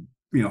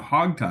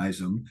hog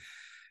ties him,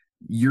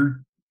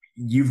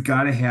 you've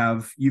got to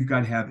have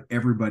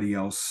everybody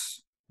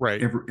else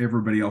right,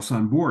 everybody else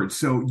on board.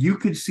 So you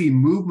could see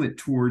movement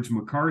towards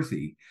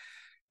McCarthy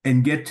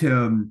and get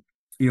to.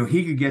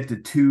 He could get to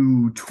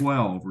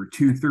 212 or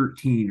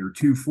 213 or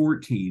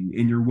 214,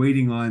 and you're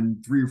waiting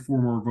on 3 or 4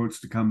 more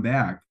votes to come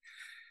back.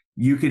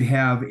 You could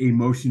have a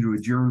motion to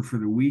adjourn for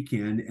the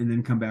weekend and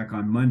then come back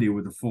on Monday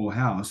with a full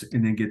house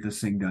and then get this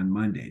thing done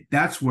Monday.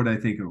 That's what I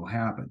think will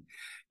happen.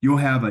 You'll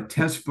have a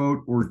test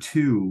vote or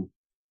 2,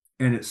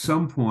 and at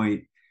some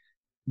point,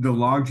 the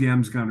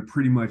logjam's going to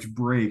pretty much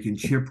break, and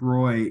Chip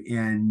Roy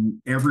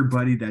and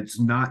everybody that's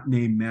not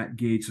named Matt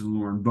Gaetz and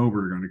Lauren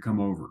Boebert are going to come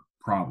over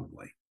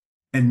probably,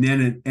 and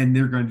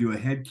they're going to do a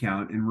head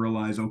count and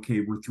realize, okay,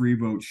 we're 3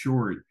 votes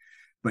short,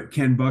 but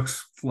Ken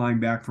Buck's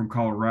flying back from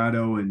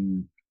Colorado,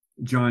 and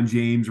John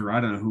James, or I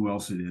don't know who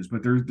else it is,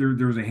 but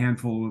there's a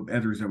handful of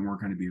others that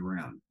weren't going to be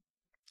around.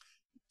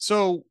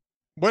 So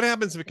what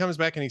happens if it comes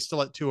back and he's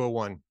still at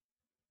 201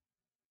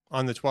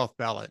 on the 12th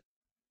ballot?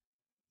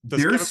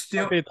 Does Kevin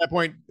still at that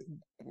point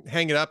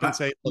hang it up and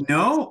say,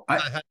 no,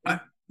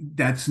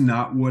 that's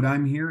not what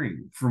I'm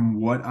hearing.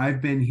 From what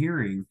I've been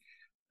hearing,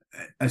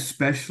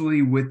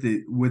 especially with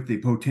the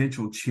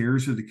potential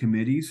chairs of the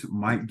committees,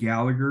 Mike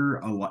Gallagher,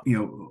 a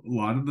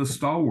lot of the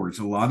stalwarts,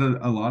 a lot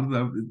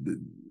of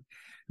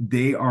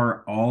they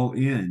are all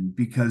in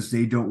because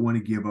they don't want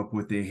to give up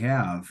what they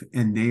have,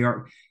 and they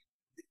are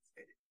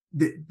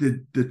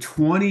the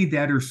 20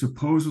 that are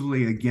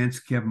supposedly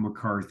against Kevin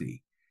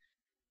McCarthy.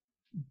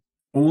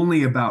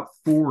 Only about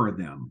 4 of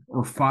them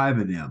or 5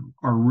 of them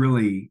are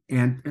really,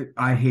 and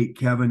I hate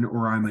Kevin,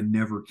 or I'm a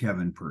never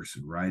Kevin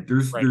person, right?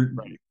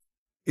 Right.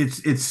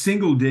 It's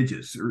single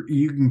digits, or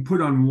you can put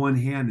on one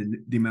hand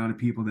the amount of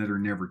people that are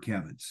never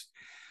Kevins.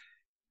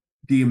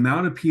 The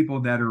amount of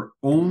people that are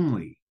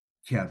only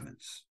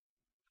Kevins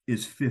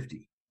is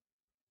 50.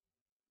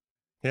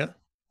 Yeah.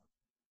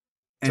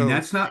 And so,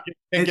 that's not,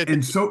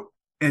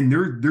 and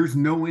there's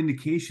no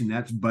indication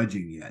that's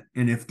budging yet.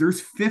 And if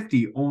there's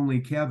 50 only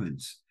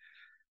Kevins,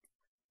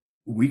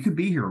 we could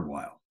be here a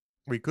while.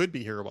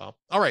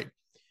 All right.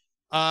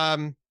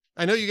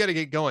 I know you got to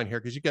get going here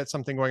because you got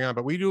something going on,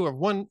 but we do have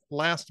one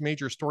last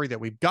major story that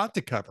we've got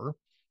to cover,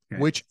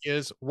 which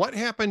is what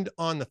happened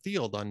on the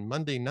field on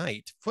Monday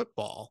Night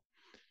Football.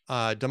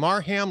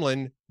 Damar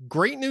Hamlin,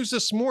 great news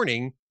this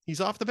morning.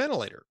 He's off the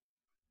ventilator.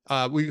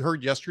 We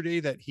heard yesterday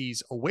that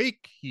he's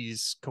awake.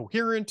 He's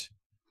coherent.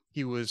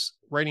 He was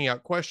writing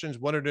out questions,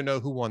 wanted to know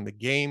who won the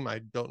game. I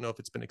don't know if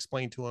it's been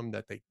explained to him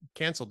that they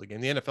canceled the game.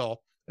 The NFL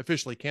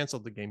officially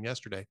canceled the game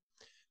yesterday.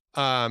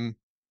 But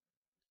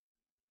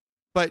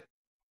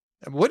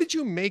what did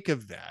you make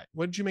of that?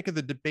 What did you make of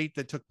the debate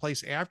that took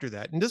place after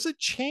that? And does it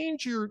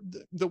change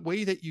the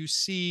way that you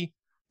see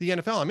the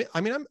NFL?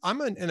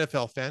 I'm an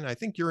NFL fan. I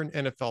think you're an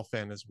NFL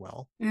fan as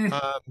well.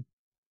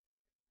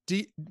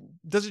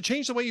 Does it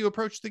change the way you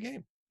approach the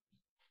game?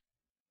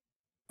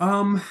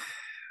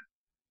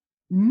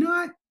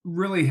 Not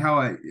really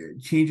how it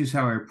changes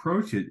how I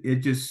approach it. It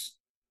just,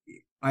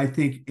 I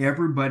think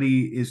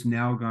everybody is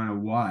now going to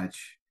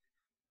watch,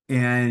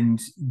 and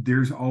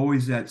there's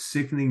always that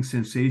sickening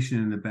sensation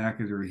in the back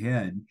of their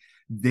head.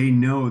 They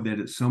know that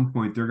at some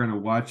point they're going to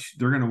watch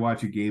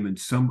a game, and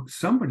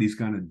somebody's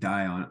going to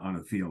die on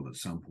a field at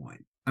some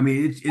point. I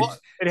mean,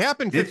 it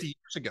happened 50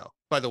 years ago,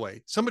 by the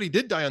way. Somebody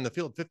did die on the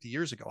field 50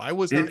 years ago. I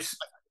was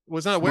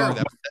not aware of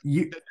that.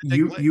 You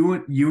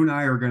and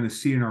I are going to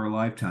see in our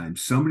lifetime,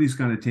 somebody's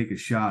going to take a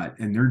shot,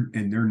 and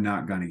they're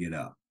not going to get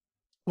up.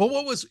 Well,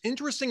 what was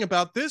interesting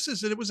about this is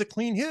that it was a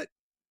clean hit.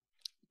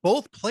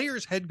 Both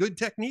players had good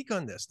technique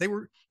on this.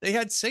 They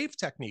had safe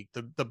technique.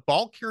 The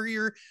ball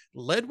carrier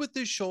led with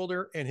his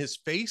shoulder and his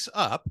face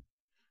up,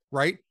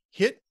 right?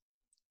 Hit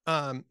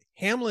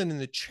Hamlin in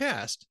the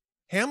chest.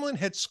 Hamlin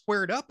had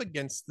squared up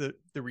against the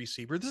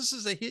receiver. This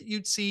is a hit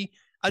you'd see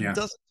a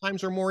dozen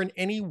times or more in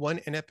any one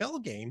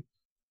NFL game.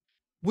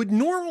 Would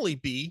normally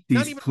be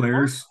these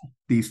players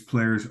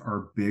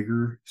are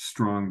bigger,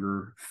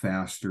 stronger,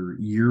 faster.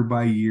 Year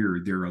by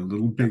year, they're a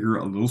little bigger,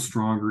 a little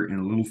stronger, and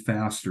a little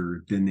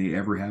faster than they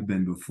ever have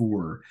been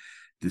before.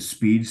 The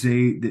speeds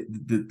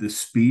the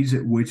speeds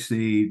at which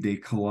they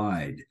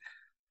collide,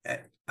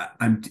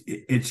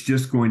 it's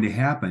just going to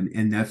happen.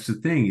 And that's the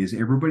thing, is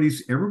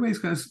everybody's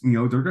going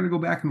to, they're going to go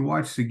back and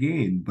watch the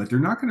game, but they're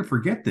not going to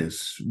forget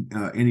this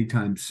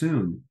anytime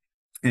soon.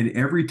 And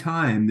every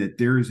time that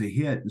there is a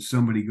hit and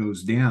somebody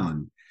goes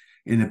down,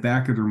 in the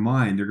back of their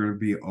mind, they're going to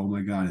be, oh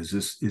my God, is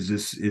this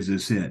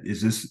it?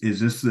 Is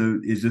this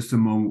the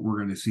moment we're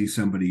going to see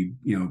somebody,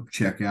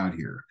 check out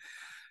here?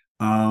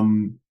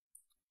 And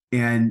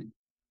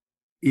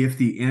if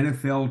the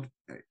NFL,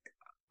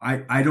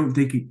 I don't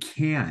think it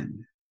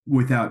can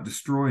without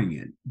destroying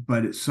it.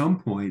 But at some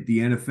point, the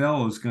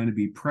NFL is going to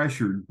be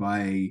pressured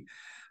by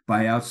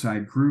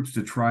outside groups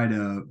to try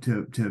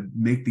to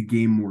make the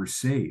game more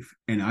safe.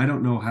 And I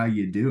don't know how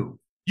you do.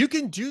 You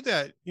can do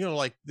that,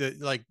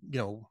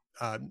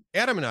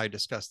 Adam and I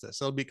discussed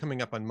this. It'll be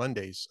coming up on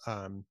Mondays.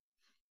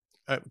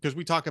 Because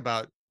we talk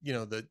about,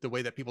 the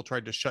way that people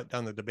tried to shut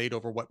down the debate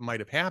over what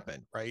might have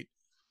happened, right?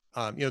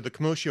 The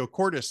commotio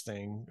cordis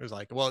thing is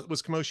like, well, it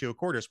was commotio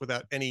cordis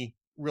without any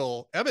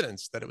real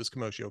evidence that it was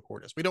commotio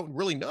cordis. We don't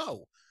really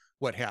know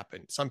what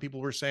happened. Some people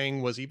were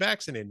saying, was he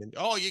vaccinated? And,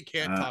 you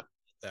can't talk about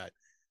that.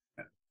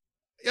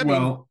 I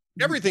mean,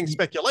 everything's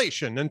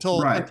speculation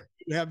until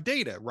you have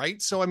data, right?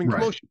 So,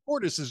 commotio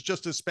cordis is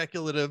just as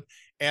speculative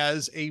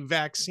as a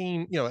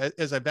vaccine,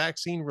 as a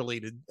vaccine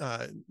related,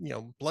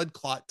 blood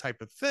clot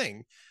type of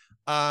thing.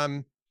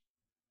 But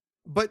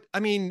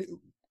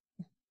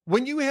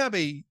when you have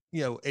a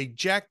a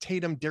Jack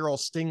Tatum, Darryl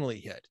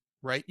Stingley hit,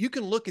 right? You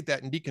can look at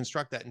that and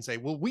deconstruct that and say,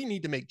 well, we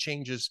need to make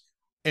changes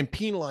and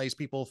penalize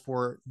people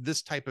for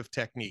this type of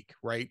technique,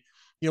 right?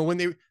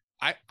 When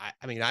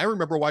I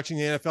remember watching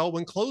the NFL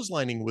when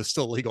clotheslining was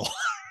still legal,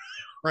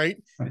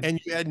 right? And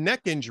you had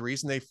neck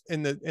injuries,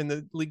 and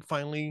the league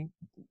finally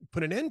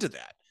put an end to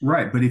that.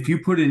 Right, but if you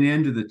put an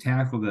end to the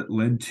tackle that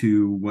led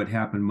to what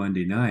happened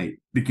Monday night,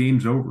 the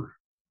game's over.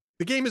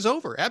 The game is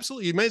over.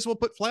 Absolutely, you may as well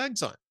put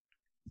flags on.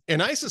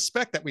 And I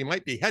suspect that we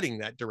might be heading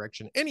that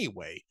direction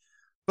anyway.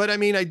 But I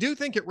mean, I do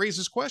think it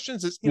raises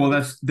questions.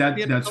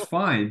 That's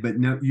fine, but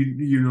now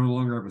you no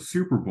longer have a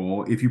Super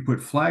Bowl. If you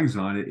put flags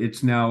on it,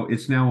 it's now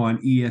on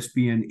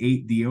ESPN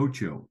 8 the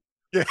Ocho.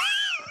 Yeah.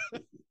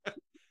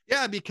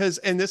 Yeah, because,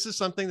 and this is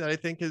something that I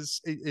think is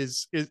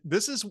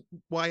this is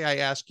why I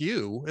ask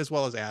you, as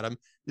well as Adam,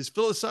 is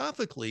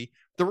philosophically,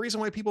 the reason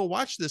why people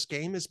watch this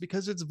game is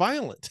because it's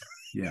violent.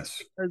 Yes.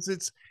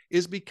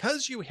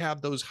 because you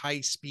have those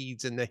high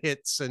speeds and the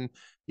hits and,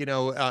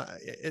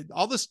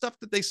 all the stuff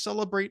that they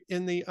celebrate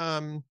in the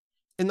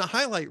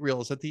highlight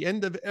reels at the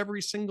end of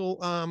every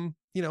single,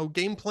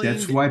 game playing.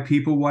 That's why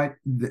people watch.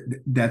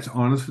 That's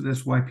honestly,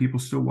 that's why people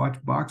still watch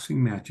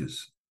boxing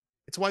matches.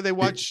 It's why they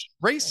watch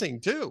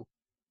racing too.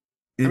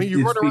 I mean,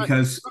 you run around in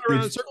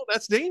a circle,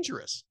 that's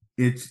dangerous.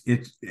 It's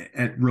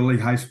at really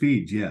high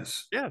speeds.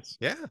 Yes. Yes.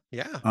 Yeah.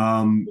 Yeah.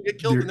 You get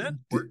killed in that.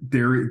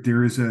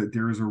 There is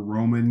a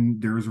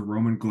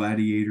Roman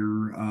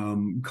gladiator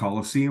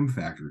Colosseum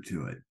factor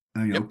to it.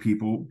 Yep.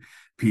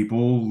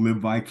 People live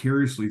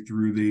vicariously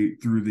through the.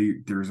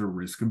 There's a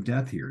risk of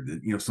death here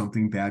that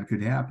something bad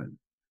could happen.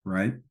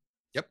 Right.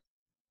 Yep.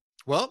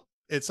 Well,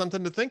 it's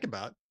something to think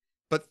about.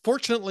 But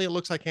fortunately, it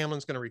looks like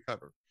Hamlin's going to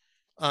recover,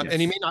 yes.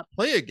 And he may not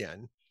play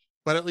again.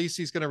 But at least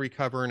he's going to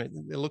recover,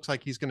 and it looks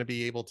like he's going to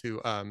be able to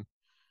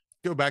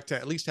go back to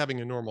at least having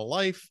a normal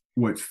life.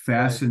 What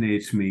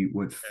fascinates me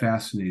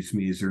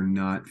is they're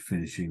not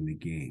finishing the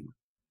game.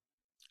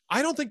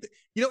 I don't think that,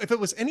 if it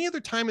was any other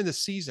time in the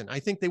season, I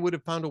think they would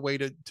have found a way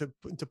to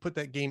put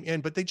that game in,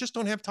 but they just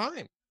don't have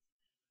time.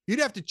 You'd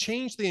have to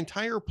change the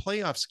entire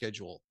playoff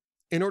schedule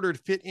in order to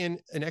fit in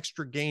an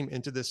extra game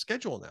into this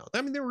schedule now.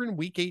 I mean, they were in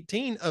week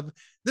 18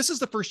 this is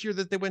the first year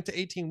that they went to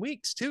 18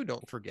 weeks too.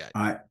 Don't forget.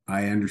 I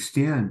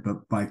understand,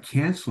 but by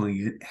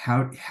canceling it,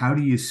 how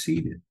do you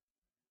seed it?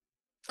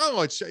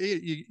 Oh,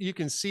 you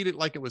can seed it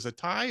like it was a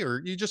tie, or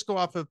you just go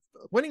off of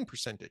winning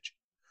percentage.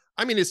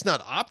 I mean, it's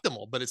not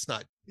optimal, but it's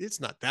not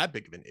that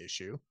big of an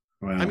issue.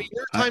 Well, I mean,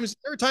 there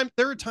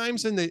are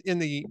times in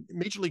the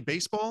Major League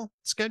Baseball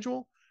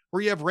schedule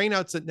where you have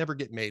rainouts that never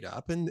get made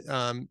up. And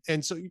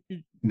so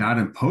not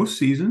in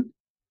postseason.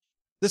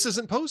 This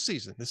isn't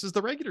postseason. This is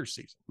the regular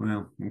season.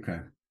 Well, okay.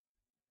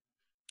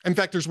 In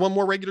fact, there's one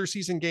more regular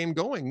season game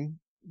going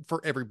for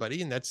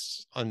everybody, and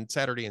that's on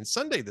Saturday and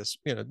Sunday this,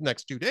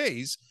 next 2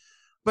 days.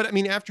 But I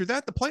mean, after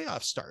that, the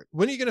playoffs start.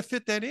 When are you going to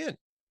fit that in?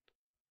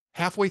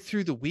 Halfway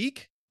through the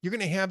week, you're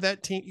going to have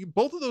that team.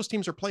 Both of those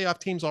teams are playoff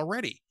teams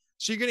already.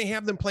 So you're going to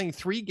have them playing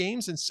 3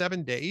 games in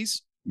 7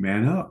 days.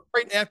 Man up.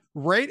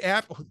 Right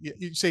after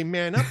you say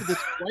man up,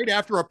 this right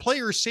after a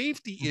player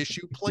safety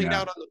issue played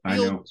out on the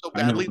field so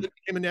badly that it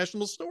became a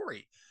national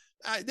story.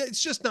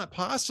 It's just not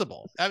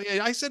possible. I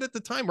mean, I said at the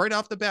time, right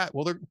off the bat,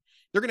 well, they're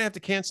going to have to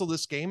cancel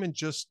this game and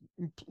just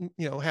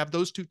have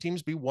those 2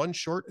 teams be one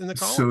short in the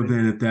column. So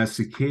then, if that's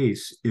the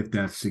case, then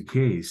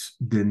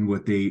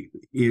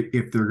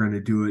if they're going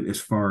to do it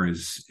as far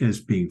as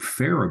being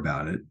fair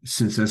about it,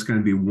 since that's going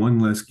to be one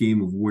less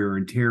game of wear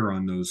and tear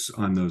on those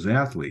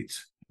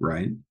athletes.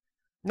 Right.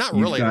 Not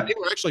really. They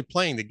were actually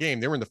playing the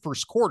game. They were in the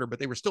first quarter, but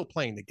they were still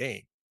playing the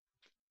game.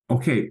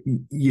 Okay.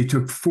 You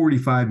took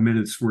 45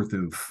 minutes worth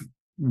of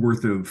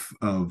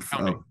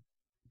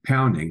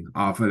pounding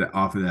off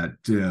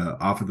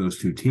of those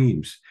 2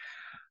 teams.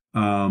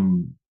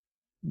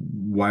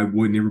 Why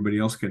wouldn't everybody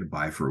else get a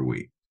bye for a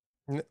week?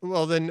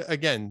 Well, then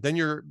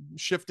you're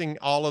shifting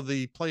all of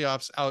the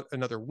playoffs out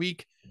another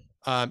week.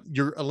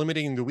 You're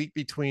eliminating the week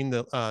between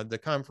the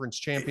conference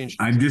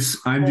championships.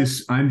 I'm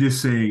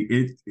just saying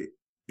it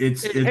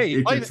gets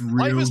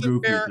real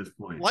goofy at this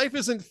point. Life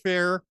isn't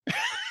fair.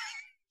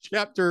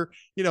 Chapter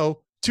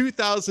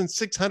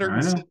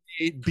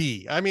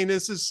 2678B. I mean,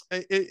 this is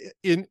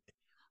in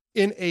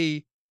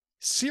a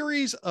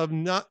series of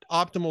not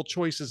optimal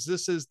choices.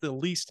 This is the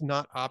least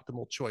not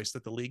optimal choice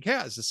that the league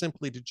has, is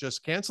simply to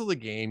just cancel the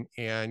game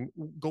and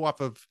go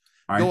off of.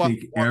 I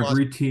think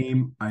every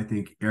team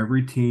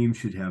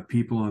should have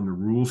people on the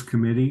rules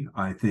committee.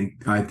 I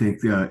think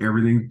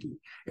everything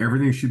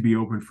should be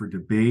open for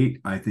debate.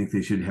 I think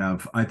they should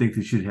have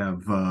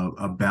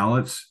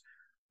ballots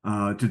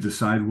to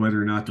decide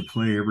whether or not to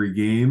play every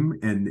game,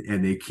 and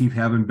they keep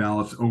having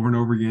ballots over and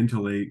over again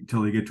till they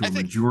get to a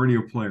majority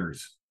of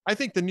players. I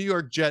think the New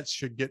York Jets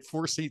should get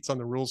 4 seats on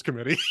the rules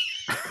committee.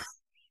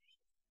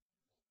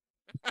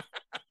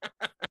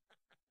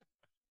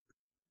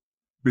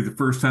 Be the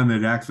first time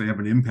they'd actually have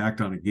an impact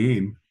on a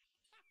game.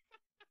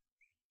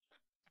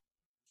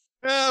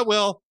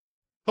 Well,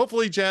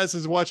 hopefully Jazz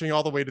is watching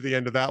all the way to the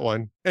end of that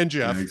one. And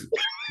Jeff.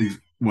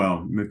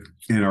 Well,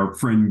 and our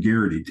friend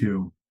Garrity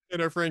too.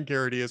 And our friend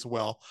Garrity as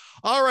well.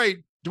 All right.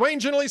 Duane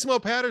Generalissimo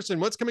Patterson,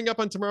 what's coming up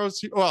on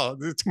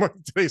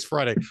today's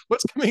Friday.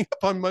 What's coming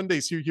up on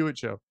Monday's Hugh Hewitt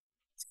Show?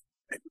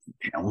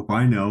 Hell if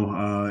I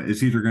know.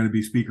 It's either going to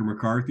be Speaker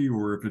McCarthy,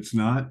 or if it's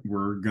not,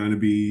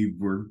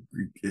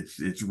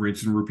 it's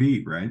rinse and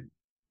repeat, right?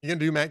 You gonna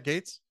do Matt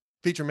Gaetz?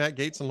 Feature Matt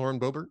Gaetz and Lauren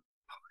Boebert?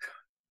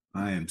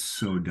 I am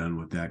so done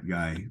with that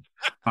guy.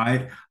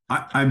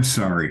 I'm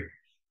sorry.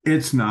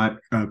 It's not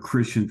a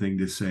Christian thing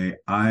to say.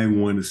 I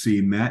want to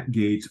see Matt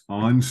Gaetz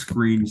on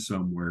screen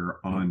somewhere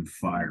on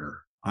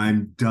fire.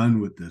 I'm done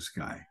with this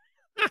guy.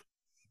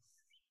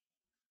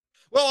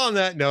 Well, on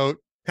that note,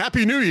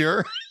 Happy New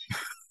Year.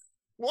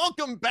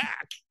 Welcome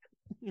back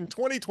in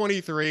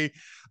 2023.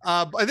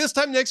 By this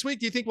time next week,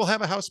 do you think we'll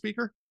have a House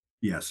Speaker?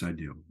 Yes, I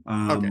do.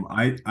 Okay.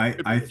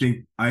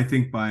 I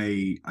think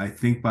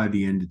by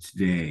the end of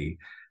today,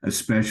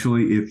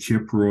 especially if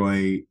Chip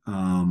Roy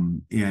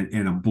and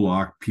a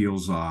block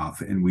peels off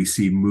and we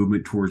see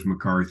movement towards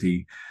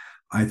McCarthy,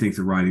 I think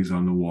the writing's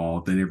on the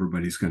wall. Then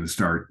everybody's going to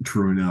start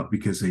truing up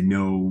because they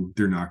know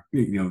they're not,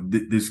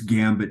 this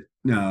gambit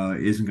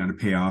isn't going to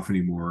pay off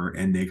anymore,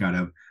 and they got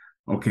to,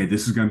 okay,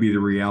 this is going to be the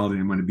reality.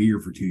 I'm going to be here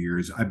for 2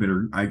 years. I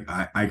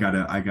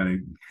gotta.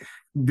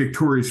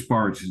 Victoria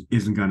Sparks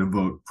isn't going to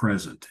vote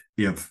present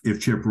if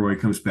Chip Roy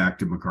comes back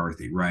to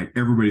McCarthy, right?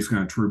 Everybody's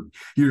going to troop.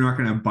 You're not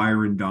going to have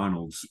Byron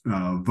Donalds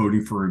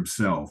voting for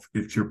himself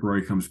if Chip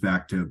Roy comes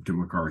back to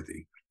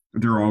McCarthy.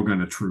 They're all going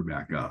to true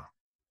back up.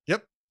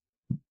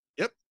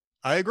 Yep,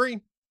 I agree.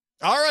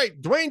 All right,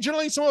 Duane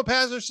Generalissimo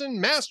Patterson,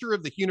 master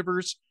of the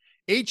universe,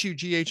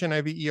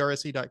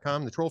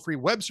 HUGHNIVERSE.com, the troll-free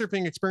web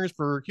surfing experience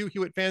for Hugh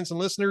Hewitt fans and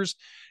listeners,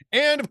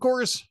 and of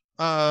course,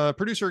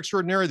 producer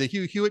extraordinary of the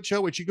Hugh Hewitt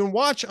Show, which you can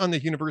watch on the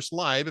Universe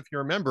Live if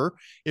you're a member.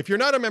 If you're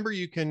not a member,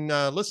 you can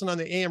listen on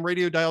the AM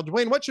radio dial.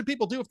 Duane, what should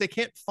people do if they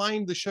can't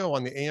find the show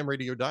on the AM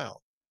radio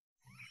dial?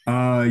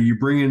 You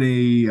bring in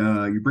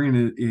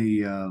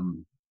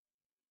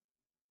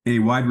a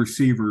wide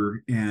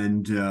receiver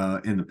and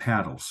the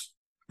paddles,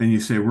 and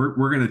you say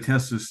we're going to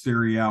test this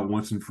theory out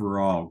once and for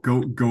all.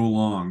 Go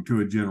along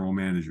to a general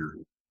manager.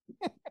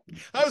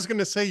 I was going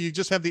to say you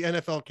just have the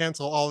NFL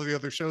cancel all of the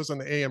other shows on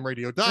the AM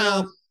radio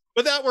dial.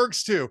 But that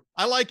works too.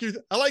 I like you.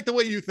 I like the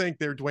way you think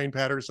there, Duane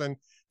Patterson.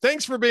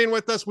 Thanks for being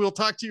with us. We'll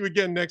talk to you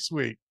again next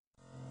week.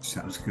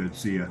 Sounds good.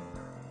 See ya.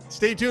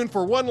 Stay tuned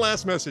for one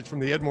last message from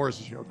the Ed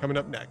Morrissey Show coming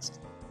up next.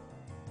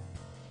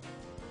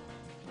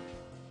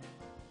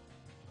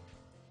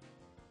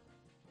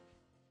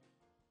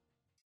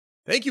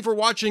 Thank you for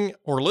watching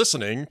or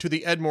listening to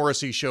the Ed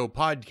Morrissey Show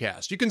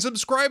podcast. You can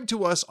subscribe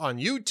to us on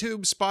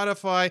YouTube,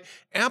 Spotify,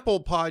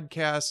 Apple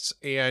Podcasts,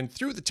 and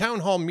through the Town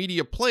Hall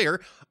Media Player,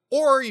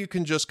 or you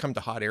can just come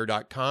to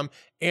hotair.com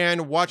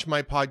and watch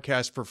my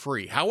podcast for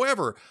free.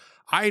 However,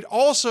 I'd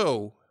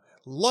also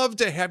love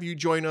to have you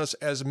join us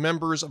as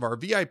members of our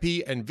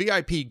VIP and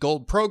VIP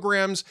Gold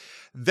programs.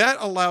 That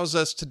allows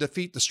us to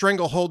defeat the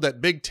stranglehold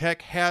that big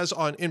tech has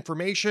on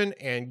information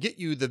and get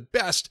you the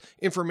best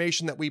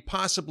information that we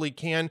possibly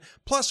can.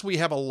 Plus, we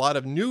have a lot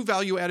of new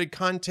value-added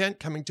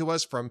content coming to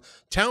us from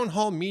Town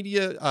Hall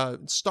Media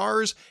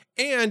stars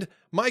and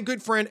my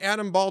good friend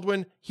Adam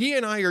Baldwin. He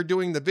and I are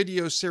doing the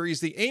video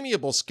series, The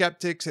Amiable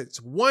Skeptics.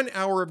 It's 1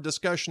 hour of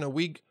discussion a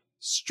week,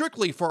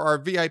 strictly for our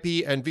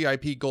VIP and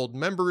VIP Gold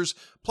members.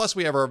 Plus,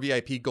 we have our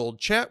VIP Gold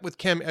chat with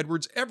Kem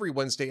Edwards every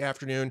Wednesday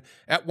afternoon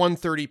at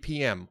 1:30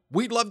 p.m.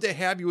 We'd love to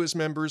have you as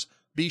members.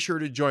 Be sure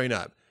to join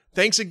up.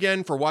 Thanks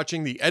again for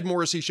watching the Ed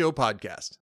Morrissey Show podcast.